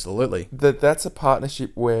mate, absolutely. That's a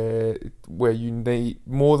partnership where you need,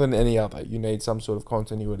 more than any other, you need some sort of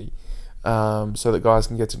continuity. So that guys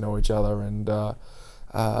can get to know each other and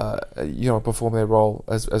perform their role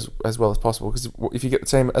as well as possible. Because if you get the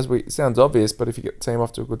team, it sounds obvious, but if you get the team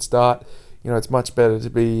off to a good start, it's much better to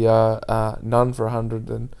be none for 100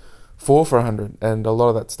 than 4 for 100, and a lot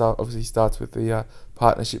of that stuff obviously starts with the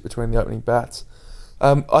partnership between the opening bats.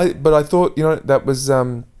 I thought that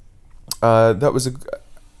was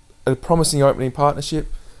a promising opening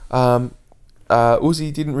partnership.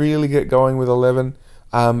 Uzi didn't really get going with 11.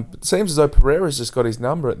 It seems as though Pereira's just got his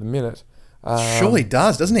number at the minute. Surely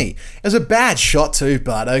does, doesn't he? It was a bad shot too,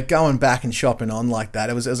 but going back and chopping on like that,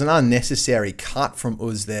 it was an unnecessary cut from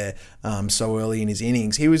Uz there so early in his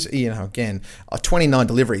innings. He was, again, 29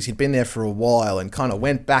 deliveries. He'd been there for a while and kind of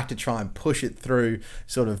went back to try and push it through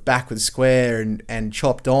sort of backwards square and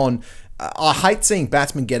chopped on. I hate seeing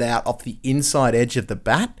batsmen get out off the inside edge of the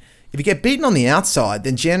bat. If you get beaten on the outside,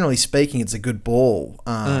 then generally speaking, it's a good ball.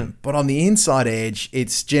 But on the inside edge,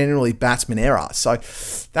 it's generally batsman error. So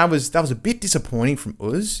that was a bit disappointing from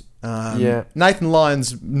Uz. Nathan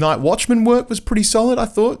Lyon's night watchman work was pretty solid, I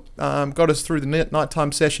thought. Got us through the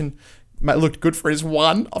nighttime session. Looked good for his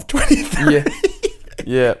 1 of 23.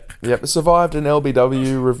 Yeah. Survived an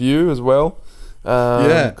LBW review as well.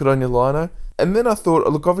 Good on you, Lino. And then I thought,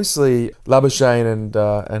 look, obviously Labuschagne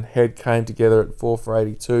and Head came together at 4 for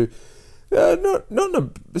 82. Australia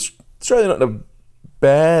not in a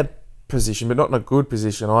bad position, but not in a good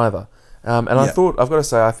position either. I thought, I've got to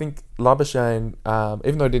say, I think Labuschagne,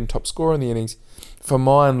 even though he didn't top score in the innings, for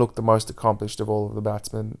mine looked the most accomplished of all of the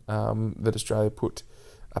batsmen that Australia put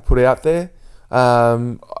out there.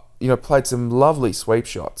 Played some lovely sweep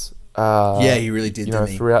shots. He really did,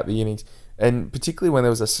 throughout the innings. And particularly when there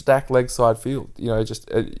was a stacked leg side field,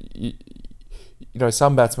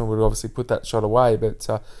 some batsmen would obviously put that shot away, but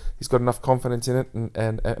he's got enough confidence in it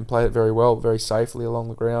and played it very well, very safely along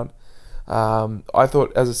the ground. I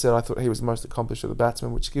thought he was the most accomplished of the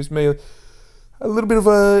batsmen, which gives me a little bit of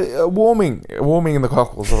a warming in the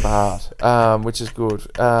cockles of the heart, which is good.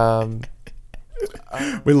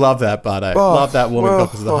 We love that, Bardo. Love that warming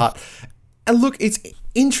cockles of the heart. And look, it's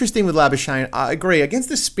interesting with Labuschagne. I agree. Against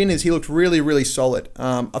the spinners, he looked really, really solid.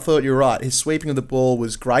 I thought you're right. His sweeping of the ball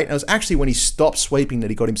was great. And it was actually when he stopped sweeping that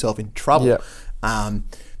he got himself in trouble. Yeah.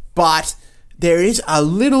 But there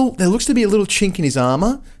looks to be a little chink in his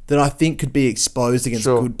armour that I think could be exposed against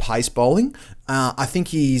good pace bowling. I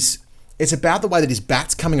think it's about the way that his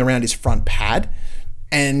bat's coming around his front pad.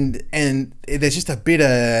 And there's just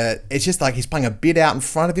it's just like he's playing a bit out in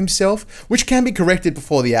front of himself, which can be corrected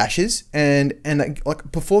before the Ashes. And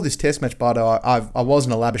like before this Test match, Bardo, I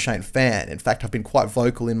wasn't a Labuschagne fan. In fact, I've been quite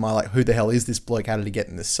vocal in my who the hell is this bloke? How did he get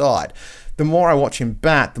in this side? The more I watch him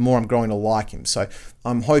bat, the more I'm growing to like him. So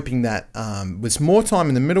I'm hoping that with more time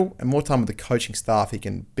in the middle and more time with the coaching staff, he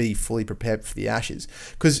can be fully prepared for the Ashes.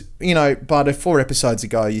 Because, Bardo, 4 episodes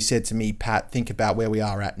ago, you said to me, Pat, think about where we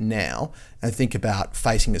are at now and think about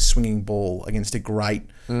facing a swinging ball against a great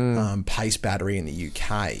pace battery in the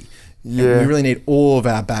UK. Yeah. And we really need all of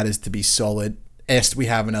our batters to be solid, lest we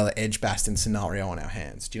have another Edgbaston scenario on our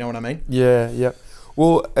hands. Do you know what I mean? Yeah.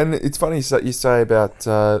 Well, and it's funny you say about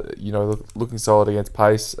looking solid against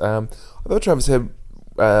pace. I thought Travis Head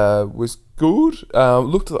was good. I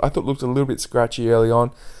thought looked a little bit scratchy early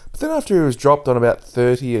on, but then after he was dropped on about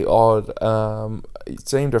 30 odd, it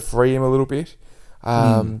seemed to free him a little bit,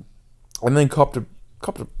 and then copped a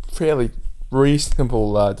fairly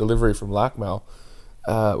reasonable delivery from Lakmal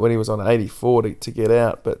when he was on 84 to get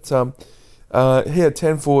out. But he had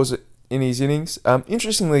 10 fours in his innings.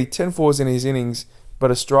 Interestingly, 10 fours in his innings, but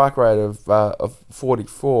a strike rate of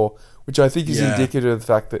 44, which I think is indicative of the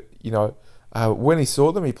fact that when he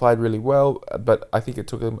saw them, he played really well, but I think it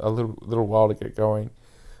took him a little while to get going,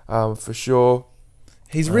 for sure.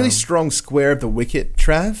 He's a really strong square of the wicket,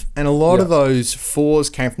 Trav, and a lot of those fours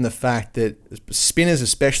came from the fact that spinners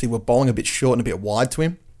especially were bowling a bit short and a bit wide to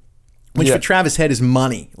him, which for Travis Head is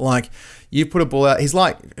money. Like, you put a ball out, he's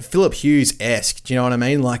like Philip Hughes-esque, do you know what I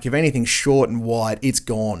mean? Like, if anything's short and wide, it's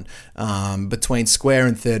gone. Between square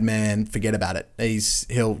and third man, forget about it.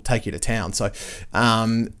 He'll take you to town. So,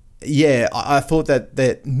 I thought that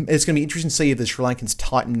it's going to be interesting to see if the Sri Lankans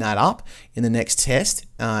tighten that up in the next test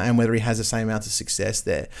and whether he has the same amount of success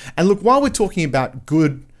there. And look, while we're talking about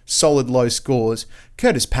good, solid, low scores,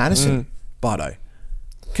 Curtis Patterson, Bardo.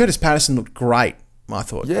 Curtis Patterson looked great, I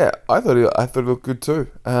thought. Yeah, I thought it looked good too.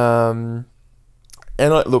 I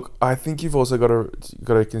think you've also got to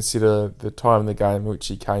consider the time in the game in which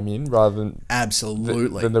he came in rather than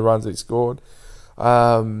than the runs he scored.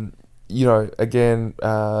 Again,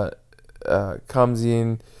 comes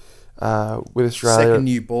in with Australia. Second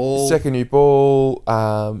new ball.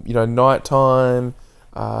 Nighttime,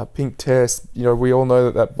 pink test. We all know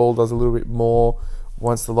that ball does a little bit more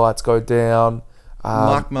once the lights go down.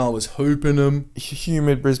 Lakmal was hooping him.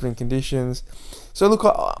 Humid Brisbane conditions. So look,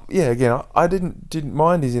 I didn't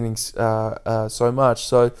mind his innings so much.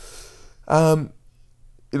 So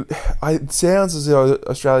It sounds as though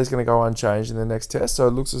Australia's going to go unchanged in the next test, so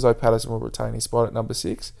it looks as though Patterson will retain his spot at number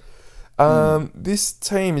 6. This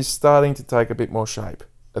team is starting to take a bit more shape.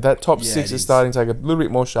 That top 6 is starting to take a little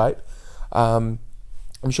bit more shape. I'm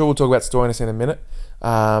sure we'll talk about Stoinis in a minute,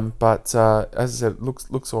 but as I said, it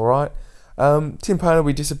looks all right. Tim Payne will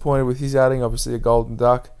be disappointed with his outing, obviously a golden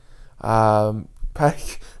duck.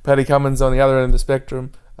 Paddy Cummins on the other end of the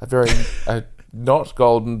spectrum, a not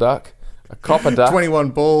golden duck, a copper duck.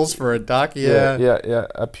 21 balls for a duck, yeah. Yeah,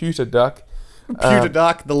 a pewter duck. Pewter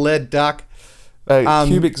duck, the lead duck.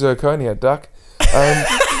 Cubic zirconia duck.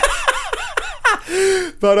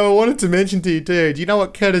 But I wanted to mention to you too, do you know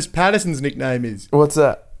what Curtis Patterson's nickname is? What's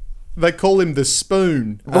that? They call him the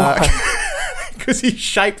Spoon. Because he's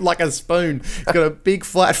shaped like a spoon. He's got a big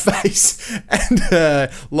flat face and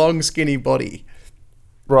a long skinny body.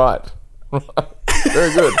 Right.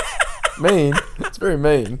 Very good. Mean. It's very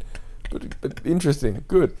mean. But interesting.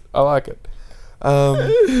 Good. I like it.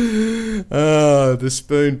 The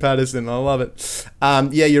Spoon Patterson. I love it.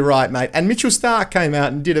 Yeah, you're right, mate. And Mitchell Starc came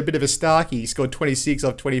out and did a bit of a Starkey. He scored 26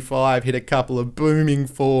 off 25, hit a couple of booming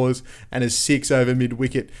 4s and a 6 over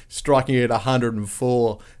mid-wicket, striking it at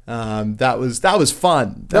 104. That was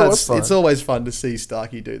fun. That was fun. It's always fun to see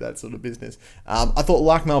Starkey do that sort of business. I thought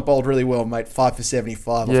Lucknow bowled really well, mate. 5 for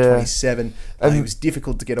 75 off 27. He was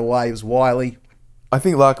difficult to get away. He was wily. I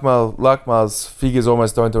think Lakmal's figures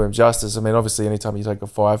almost don't do him justice. I mean, obviously, anytime you take a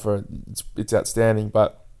 5 for it, it's outstanding.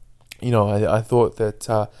 But I thought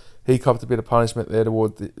that he copped a bit of punishment there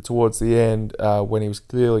towards the end when he was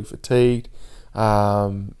clearly fatigued,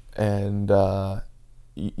 and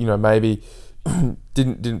maybe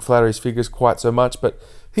didn't flatter his figures quite so much. But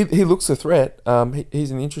he looks a threat.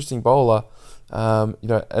 He's an interesting bowler. And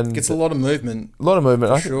gets a lot of movement.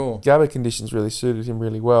 I sure. think Gabba conditions really suited him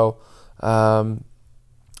really well.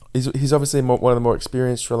 He's obviously one of the more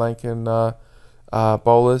experienced Sri Lankan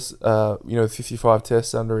bowlers. 55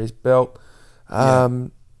 tests under his belt.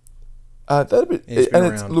 That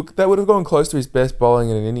would have gone close to his best bowling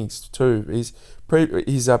in an innings too. His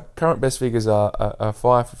current best figures are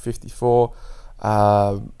 5 for 54,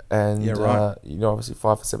 obviously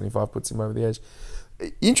 5 for 75 puts him over the edge.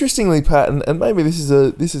 Interestingly, Pat, and maybe this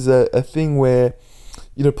is a thing where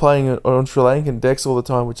playing on Sri Lankan decks all the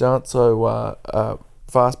time, which aren't so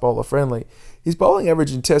fast bowler friendly. His bowling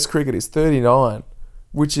average in Test cricket is 39,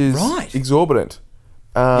 which is exorbitant.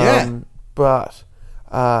 But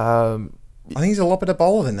I think he's a lot better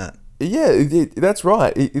bowler than that. Yeah, that's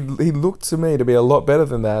right. He looked to me to be a lot better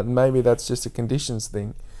than that, and maybe that's just a conditions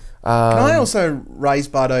thing. Can I also raise,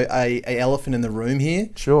 Bardo, a elephant in the room here?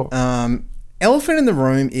 Sure. Elephant in the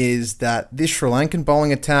room is that this Sri Lankan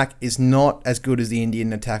bowling attack is not as good as the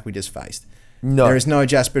Indian attack we just faced. No. There is no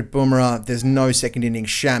Jasprit Bumrah. There's no second innings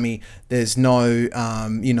Shami. There's no,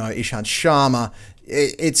 Ishant Sharma.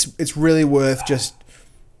 It's really worth just,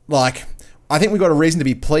 I think we've got a reason to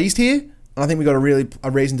be pleased here. And I think we've got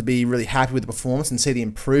a reason to be really happy with the performance and see the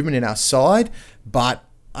improvement in our side. But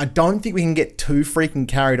I don't think we can get too freaking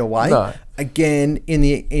carried away. No. Again,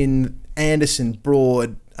 in Anderson,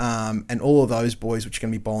 Broad, and all of those boys which are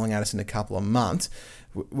going to be bowling at us in a couple of months,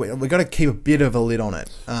 we've got to keep a bit of a lid on it.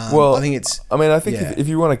 I think if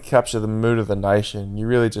you want to capture the mood of the nation, you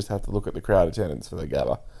really just have to look at the crowd attendance for the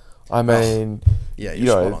Gabba. I mean,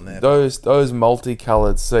 spot on there. Those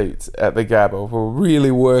multicoloured seats at the Gabba were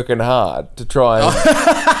really working hard to try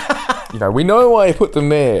and, we know why you put them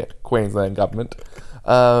there, Queensland government.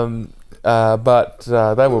 But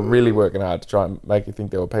they were really working hard to try and make you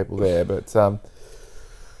think there were people there. But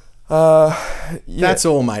that's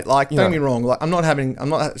all, mate. Don't get me wrong. I'm not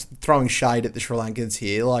throwing shade at the Sri Lankans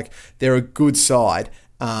here. They're a good side,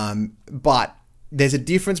 but there's a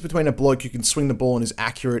difference between a bloke who can swing the ball and is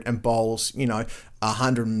accurate and bowls,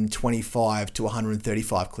 125 to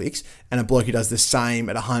 135 clicks, and a bloke who does the same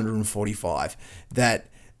at 145.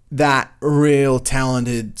 That real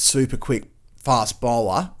talented, super quick, fast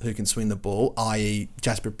bowler who can swing the ball, i.e.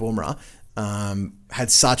 Jasprit Bumrah,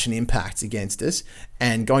 had such an impact against us,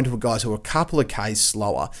 and going to a guys who are a couple of Ks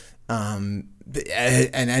slower, and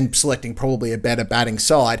selecting probably a better batting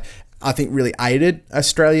side, I think really aided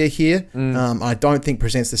Australia here. I don't think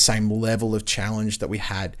presents the same level of challenge that we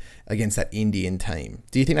had against that Indian team.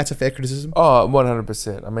 Do you think that's a fair criticism? Oh,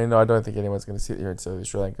 100%. I mean, I don't think anyone's going to sit here and say that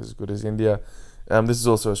Sri Lanka is as good as India. This is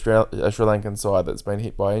also a Sri Lankan side that's been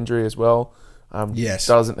hit by injury as well. Yes.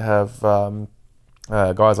 Doesn't have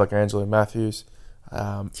guys like Angelo Matthews,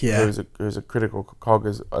 who's a critical cog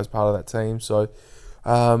as part of that team. So,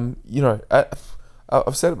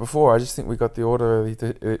 I've said it before. I just think we got the order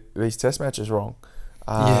of these test matches wrong.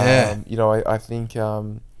 I think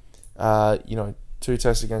 2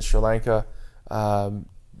 tests against Sri Lanka,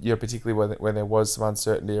 particularly when there was some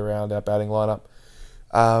uncertainty around our batting lineup,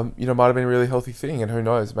 might have been a really healthy thing. And who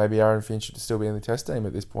knows, maybe Aaron Finch should still be in the test team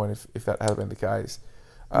at this point if that had been the case.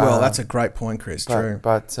 Well, that's a great point, Chris. True.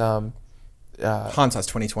 But hindsight's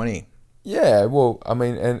 2020. Yeah, well, I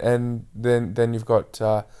mean, and then you've got,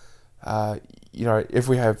 if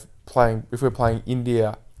we're playing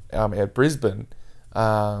India at Brisbane,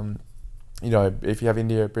 if you have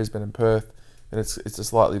India at Brisbane and Perth, then it's a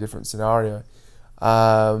slightly different scenario.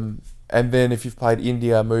 And then if you've played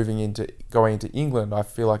India going into England, I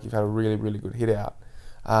feel like you've had a really, really good hit out.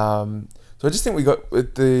 So I just think we got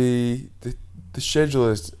with the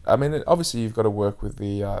schedulers. I mean, obviously you've got to work with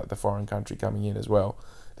the foreign country coming in as well.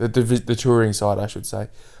 The touring side, I should say.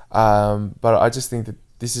 But I just think that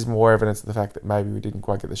this is more evidence of the fact that maybe we didn't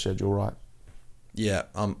quite get the schedule right. Yeah,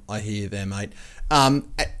 I hear you there, mate.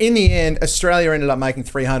 In the end, Australia ended up making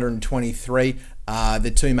 323.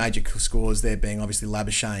 The two major scores there being obviously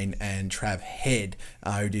Labuschagne and Trav Head,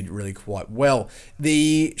 who did really quite well.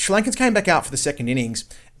 The Sri Lankans came back out for the second innings,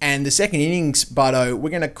 and the second innings, Butto, we're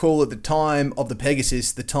going to call it the time of the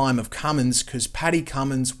Pegasus, the time of Cummins, because Paddy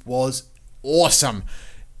Cummins was awesome.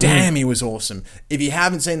 Damn, he was awesome. If you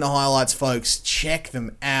haven't seen the highlights, folks, check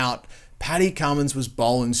them out. Paddy Cummins was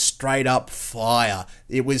bowling straight up fire.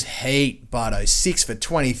 It was heat, Butto. 6 for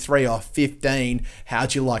 23 off 15.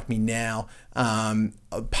 How'd you like me now?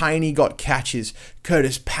 Painey got catches.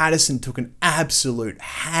 Curtis Patterson took an absolute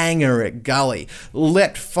hanger at gully.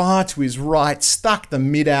 Leapt far to his right, stuck the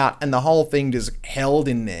mid out, and the whole thing just held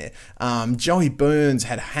in there. Joey Burns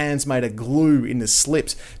had hands made of glue in the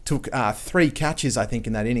slips. Took 3 catches, I think,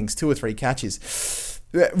 in that innings. 2 or 3 catches.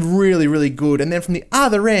 Really, really good. And then from the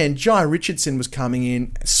other end, Jai Richardson was coming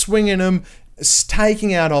in, swinging them,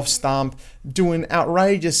 taking out off stump, doing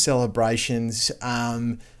outrageous celebrations.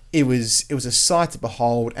 It was a sight to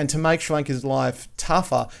behold. And to make Sri Lanka's life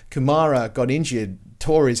tougher, Kumara got injured,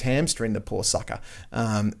 tore his hamstring, the poor sucker,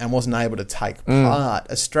 and wasn't able to take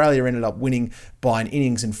part. Australia ended up winning by an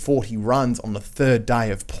innings and 40 runs on the third day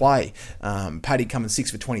of play. Paddy Cummins 6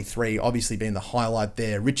 for 23, obviously being the highlight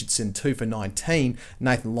there. Richardson 2 for 19,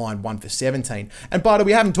 Nathan Lyon 1 for 17. And by the way,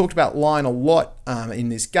 we haven't talked about Lyon a lot in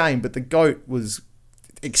this game, but the GOAT was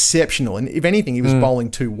exceptional, and if anything, he was bowling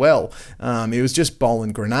too well. He was just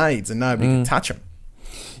bowling grenades, and nobody could touch him.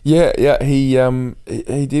 Yeah, he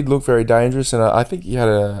did look very dangerous, and I think he had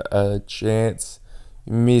a chance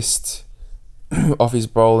missed off his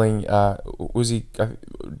bowling. Was he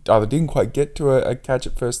either didn't quite get to a catch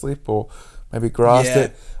at first slip, or maybe grasped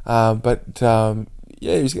it? But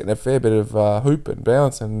he was getting a fair bit of hoop and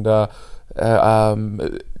bounce, and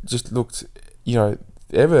just looked,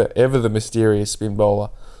 ever the mysterious spin bowler,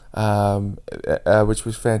 which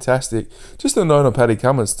was fantastic. Just a note on Paddy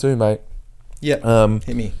Cummins too, mate. Yep,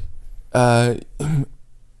 hit me.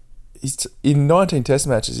 He's in 19 Test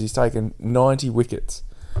matches. He's taken 90 wickets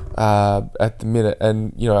at the minute,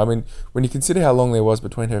 and when you consider how long there was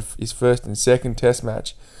between his first and second Test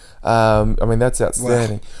match, that's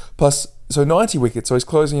outstanding. Wow. Plus, so 90 wickets. So he's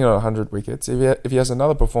closing in on 100 wickets. If he has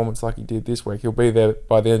another performance like he did this week, he'll be there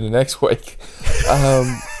by the end of next week.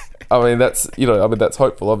 That's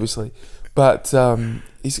hopeful, obviously, but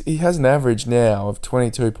he has an average now of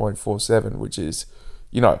 22.47, which is,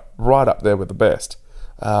 right up there with the best,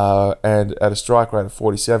 and at a strike rate of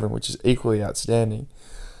 47, which is equally outstanding.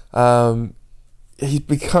 He's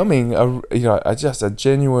becoming just a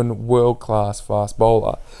genuine world-class fast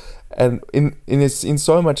bowler, and in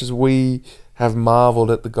so much as we have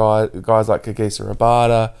marvelled at the guys like Kagisa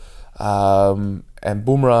Rabada, and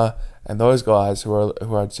Bumrah, and those guys who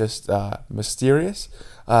are just mysterious.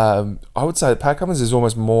 I would say that Pat Cummins is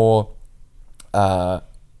almost more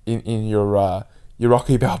in your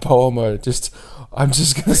Rocky Balboa mode. I'm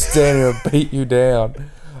just gonna stand here and beat you down.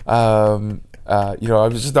 I'm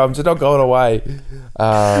just not going away.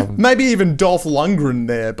 Maybe even Dolph Lundgren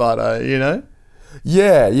there, but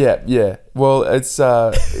Yeah. Well, it's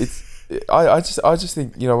I just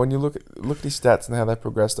think when you look at his stats and how they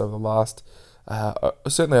progressed over the last.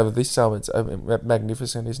 Certainly over this summer, it's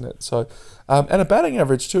magnificent, isn't it? So, and a batting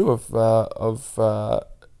average too of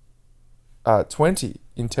 20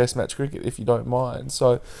 in Test match cricket, if you don't mind.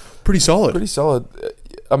 So, pretty solid.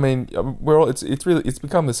 I mean, it's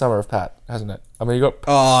become the summer of Pat, hasn't it? I mean,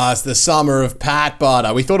 it's the summer of Pat,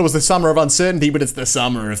 but we thought it was the summer of uncertainty, but it's the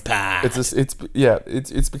summer of Pat.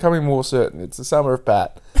 It's becoming more certain. It's the summer of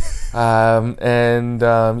Pat,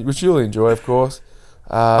 which you'll enjoy, of course.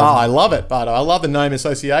 I love it, but I love the name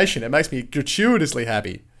association. It makes me gratuitously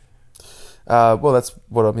happy. Well, that's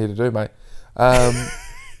what I'm here to do, mate.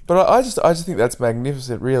 But But I just think that's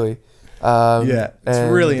magnificent, really.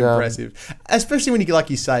 It's really impressive, especially when you, like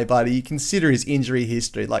you say, buddy, you consider his injury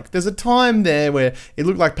history. Like, there's a time there where it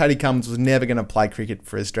looked like Paddy Cummins was never going to play cricket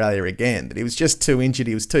for Australia again. That he was just too injured,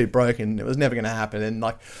 he was too broken, it was never going to happen. And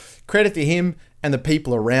like, credit to him and the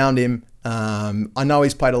people around him. I know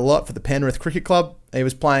he's played a lot for the Penrith Cricket Club. He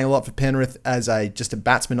was playing a lot for Penrith as just a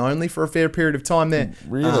batsman only for a fair period of time there.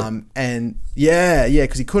 Really?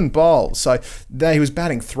 Because he couldn't bowl. So he was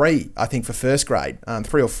batting 3, I think, for first grade,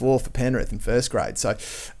 3 or 4 for Penrith in first grade. So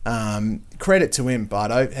credit to him,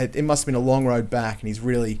 Bardo. It must have been a long road back, and he's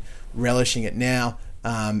really relishing it now.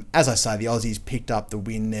 As I say, the Aussies picked up the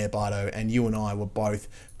win there, Bardo, and you and I were both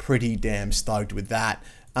pretty damn stoked with that.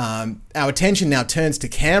 Our attention now turns to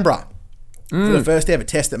Canberra for the first ever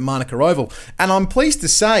test at Manuka Oval. And I'm pleased to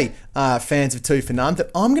say, fans of 2 for None,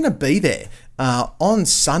 that I'm going to be there on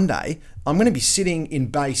Sunday. I'm going to be sitting in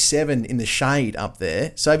Bay 7 in the shade up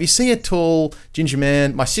there. So if you see a tall ginger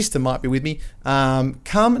man, my sister might be with me,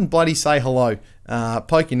 come and bloody say hello.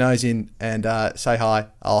 Poke your nose in and say hi.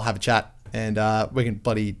 I'll have a chat. And we can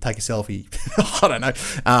bloody take a selfie. I don't know.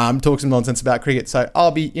 Talk some nonsense about cricket. So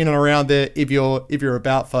I'll be in and around there if you're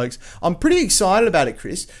about, folks. I'm pretty excited about it,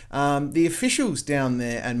 Chris. The officials down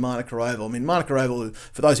there at Manuka Oval. I mean, Manuka Oval,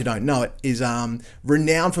 for those who don't know it, is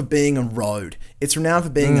renowned for being a road. It's renowned for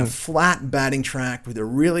being a flat batting track with a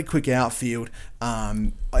really quick outfield.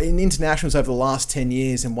 In internationals over the last 10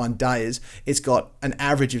 years and one days, it's got an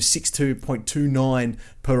average of 62.29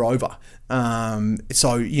 per over.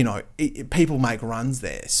 So, you know, people make runs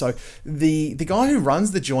there. So the guy who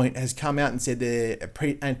runs the joint has come out and said they're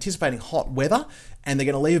anticipating hot weather, and they're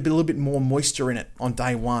going to leave a little bit more moisture in it on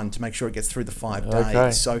day 1 to make sure it gets through the 5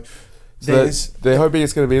 days. So they're hoping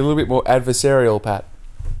it's going to be a little bit more adversarial, Pat.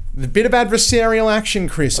 The bit of adversarial action,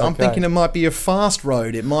 Chris. Okay. I'm thinking it might be a fast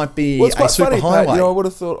road. It might be a super highway. Pat, you know, I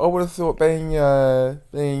would have thought being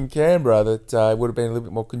Canberra that it would have been a little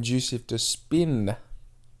bit more conducive to spin.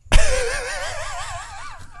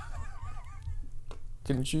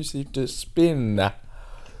 Conducive to spin. But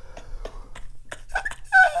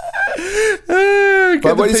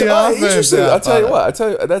what you say, interesting. I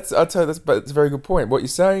tell you that's a very good point. What you're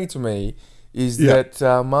saying to me is that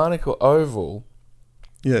Manuka Oval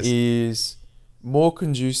is more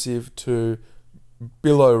conducive to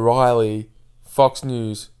Bill O'Reilly, Fox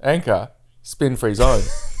News anchor, spin-free zone,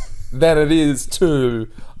 than it is to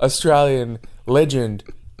Australian legend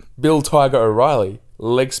Bill Tiger O'Reilly,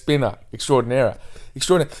 leg spinner extraordinaire.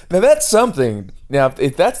 Now that's something. Now,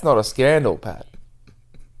 if that's not a scandal, Pat.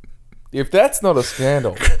 If that's not a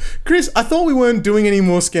scandal, Chris, I thought we weren't doing any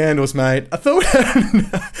more scandals, mate. I thought.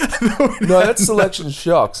 No, that's selection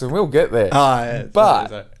shocks, and we'll get there.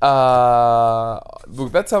 But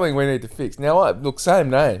look, that's something we need to fix. Now, same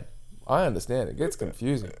name. I understand it gets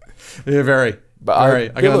confusing. Yeah, very. But I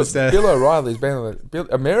can understand. Bill O'Reilly's been on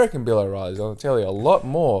American Bill O'Reilly's on the telly a lot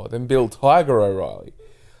more than Bill Tiger O'Reilly.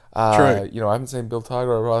 True. You know, I haven't seen Bill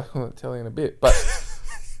Tiger O'Reilly on the telly in a bit, but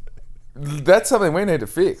that's something we need to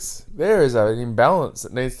fix. There is an imbalance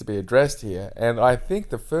that needs to be addressed here, and I think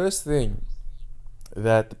the first thing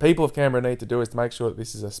that the people of Canberra need to do is to make sure that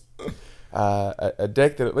this is a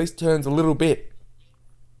deck that at least turns a little bit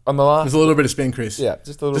on the last. There's a little bit of spin, Chris. Yeah,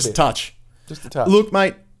 just a little bit. Just a touch. Look,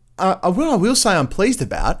 mate, what I will say I'm pleased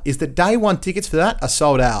about is that day 1 tickets for that are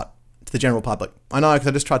sold out to the general public. I know, because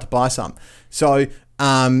I just tried to buy some. So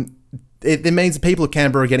it means the people of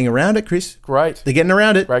Canberra are getting around it, Chris. Great. They're getting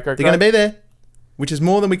around it. Great. They're going to be there, which is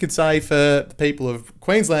more than we could say for the people of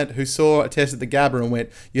Queensland who saw a test at the Gabba and went,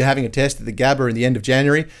 you're having a test at the Gabba in the end of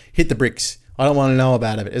January, hit the bricks. I don't want to know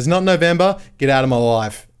about it. It's not November. Get out of my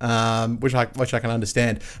life, which I can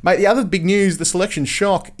understand. Mate, the other big news, the selection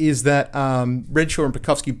shock, is that Redshaw and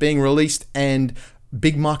Pekovsky being released and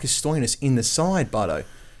big Marcus Stoinis in the side, Bardo.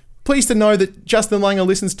 Pleased to know that Justin Langer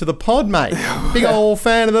listens to the pod, mate. Big old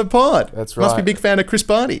fan of the pod. That's right. Must be a big fan of Chris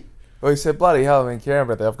Barty. Well, he said, bloody hell, I'm in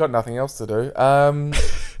Canberra there. I've got nothing else to do.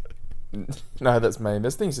 No, that's mean.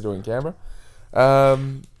 There's things to do in Canberra.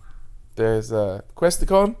 There's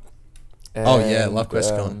Questacon. And, love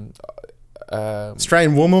Questacon.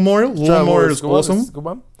 Australian War Memorial. War Memorial is awesome. That's a good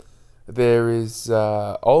one. There is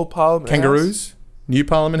Old Parliament Kangaroos. House. New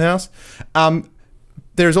Parliament House.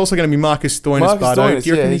 There's also going to be Marcus Stoinis, Bardo. He's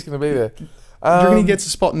going to be there. Do you reckon he gets a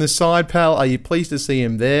spot in the side, pal? Are you pleased to see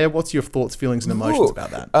him there? What's your thoughts, feelings, and emotions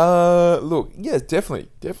about that? Yeah, definitely.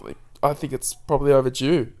 I think it's probably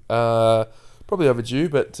overdue. But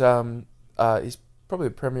he's probably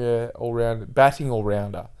the premier batting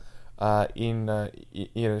all-rounder in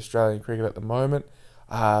Australian cricket at the moment.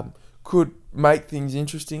 Could make things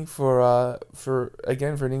interesting for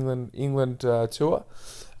an England tour.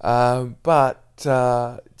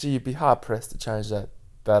 Gee, you'd be hard pressed to change that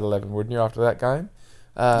 11, wouldn't you? After that game,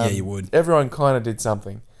 Yeah, you would. Everyone kind of did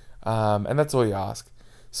something, and that's all you ask.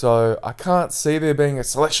 So I can't see there being a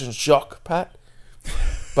selection shock, Pat.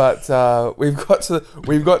 But we've got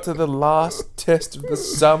to the last test of the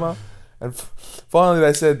summer, and finally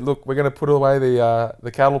they said, "Look, we're going to put away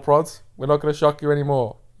the cattle prods. We're not going to shock you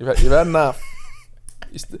anymore. You've had enough.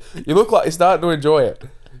 You look like you're starting to enjoy it.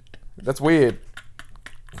 That's weird.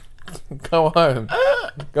 Go home.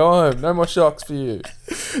 Go home. No more shocks for you."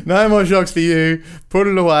 No more shocks for you. Put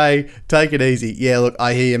it away. Take it easy. Yeah, look,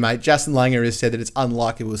 I hear you, mate. Justin Langer has said that it's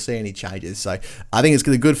unlikely we'll see any changes. So I think it's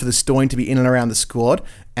going to be good for the Stoin to be in and around the squad,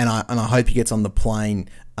 and I hope he gets on the plane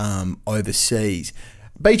overseas.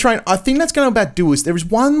 B-Train, I think that's going to about do us. There was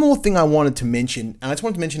one more thing I wanted to mention, and I just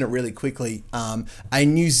wanted to mention it really quickly. A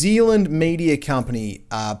New Zealand media company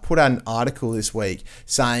put out an article this week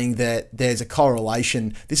saying that there's a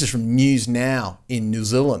correlation. This is from News Now in New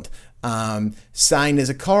Zealand. Saying there's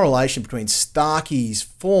a correlation between Starkey's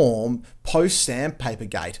form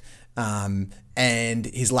post-Sandpapergate and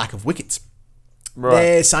his lack of wickets. Right.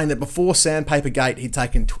 They're saying that before Sandpapergate, he'd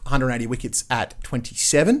taken 180 wickets at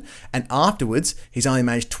 27, and afterwards, he's only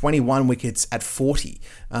managed 21 wickets at 40,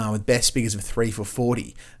 with best figures of 3 for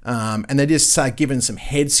 40. And they're just given some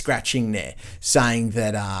head scratching there, saying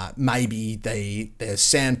that maybe the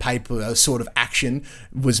sandpaper sort of action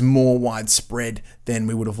was more widespread than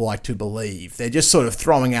we would have liked to believe. They're just sort of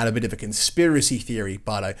throwing out a bit of a conspiracy theory,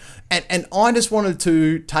 Bardo. And I just wanted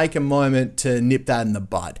to take a moment to nip that in the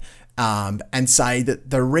bud. And say that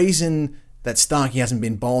the reason that Starkey hasn't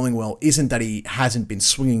been bowling well isn't that he hasn't been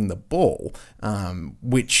swinging the ball,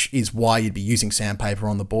 which is why you'd be using sandpaper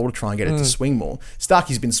on the ball to try and get it to swing more.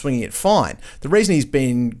 Starkey's been swinging it fine. The reason he's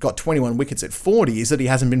got 21 wickets at 40 is that he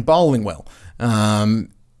hasn't been bowling well.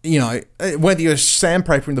 You know, whether you're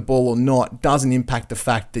sandpapering the ball or not doesn't impact the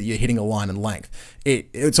fact that you're hitting a line and length.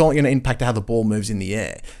 It's only going to impact how the ball moves in the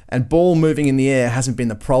air. And ball moving in the air hasn't been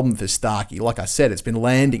the problem for Starkey. Like I said, it's been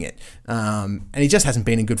landing it. And he just hasn't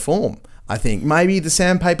been in good form, I think. Maybe the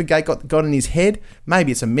sandpaper gate got in his head.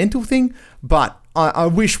 Maybe it's a mental thing. But I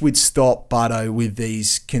wish we'd stop, Bardo, with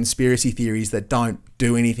these conspiracy theories that don't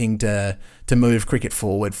do anything to move cricket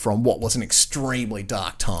forward from what was an extremely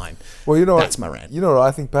dark time. Well, you know that's my rant. You know what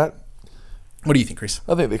I think, Pat? What do you think, Chris?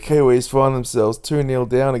 I think the Kiwis find themselves 2-0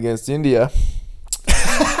 down against India.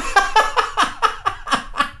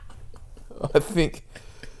 I think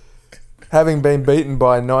having been beaten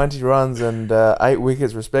by 90 runs and 8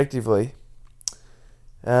 wickets respectively,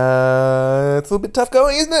 it's a little bit tough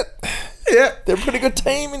going, isn't it? Yeah. They're a pretty good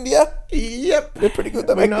team, India. Yep. They're pretty good.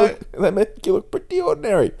 They make you look pretty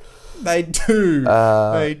ordinary. They do.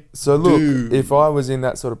 So look, if I was in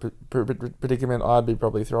that sort of predicament, I'd be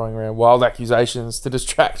probably throwing around wild accusations to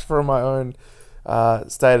distract from my own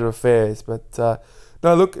state of affairs. But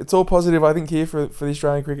no, look, it's all positive, I think, here for the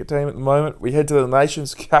Australian cricket team at the moment. We head to the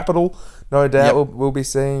nation's capital. No doubt we'll be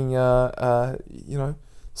seeing,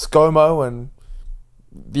 ScoMo and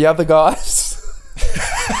the other guys.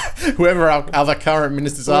 Whoever our other current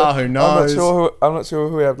ministers are, who knows? I'm not sure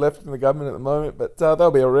who we have left in the government at the moment, but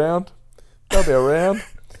they'll be around. And there'll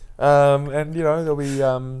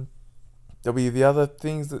be the other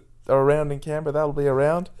things that are around in Canberra. They'll be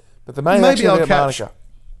around, but the main action will be at Monica.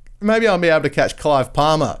 Maybe I'll be able to catch Clive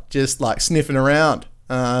Palmer just like sniffing around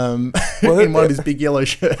in one of his big yellow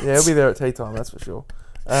shirts. Yeah, he'll be there at tea time, that's for sure.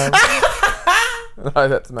 No,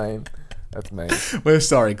 that's mean. That's mean. We're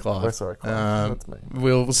sorry, Clive. That's mean.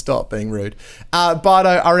 We'll stop being rude. Bardo,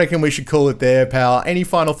 I reckon we should call it there, pal. Any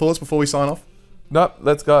final thoughts before we sign off? Nope,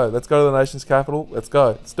 let's go. Let's go to the nation's capital. Let's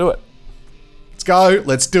go. Let's do it. Let's go.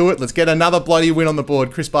 Let's do it. Let's get another bloody win on the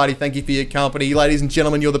board. Chris Barty, thank you for your company. Ladies and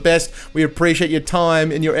gentlemen, you're the best. We appreciate your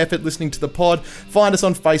time and your effort listening to the pod. Find us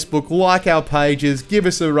on Facebook, like our pages, give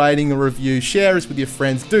us a rating, a review, share us with your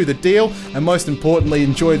friends, do the deal, and most importantly,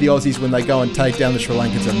 enjoy the Aussies when they go and take down the Sri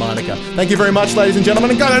Lankans at Monica. Thank you very much, ladies and gentlemen,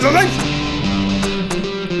 and go Aussies!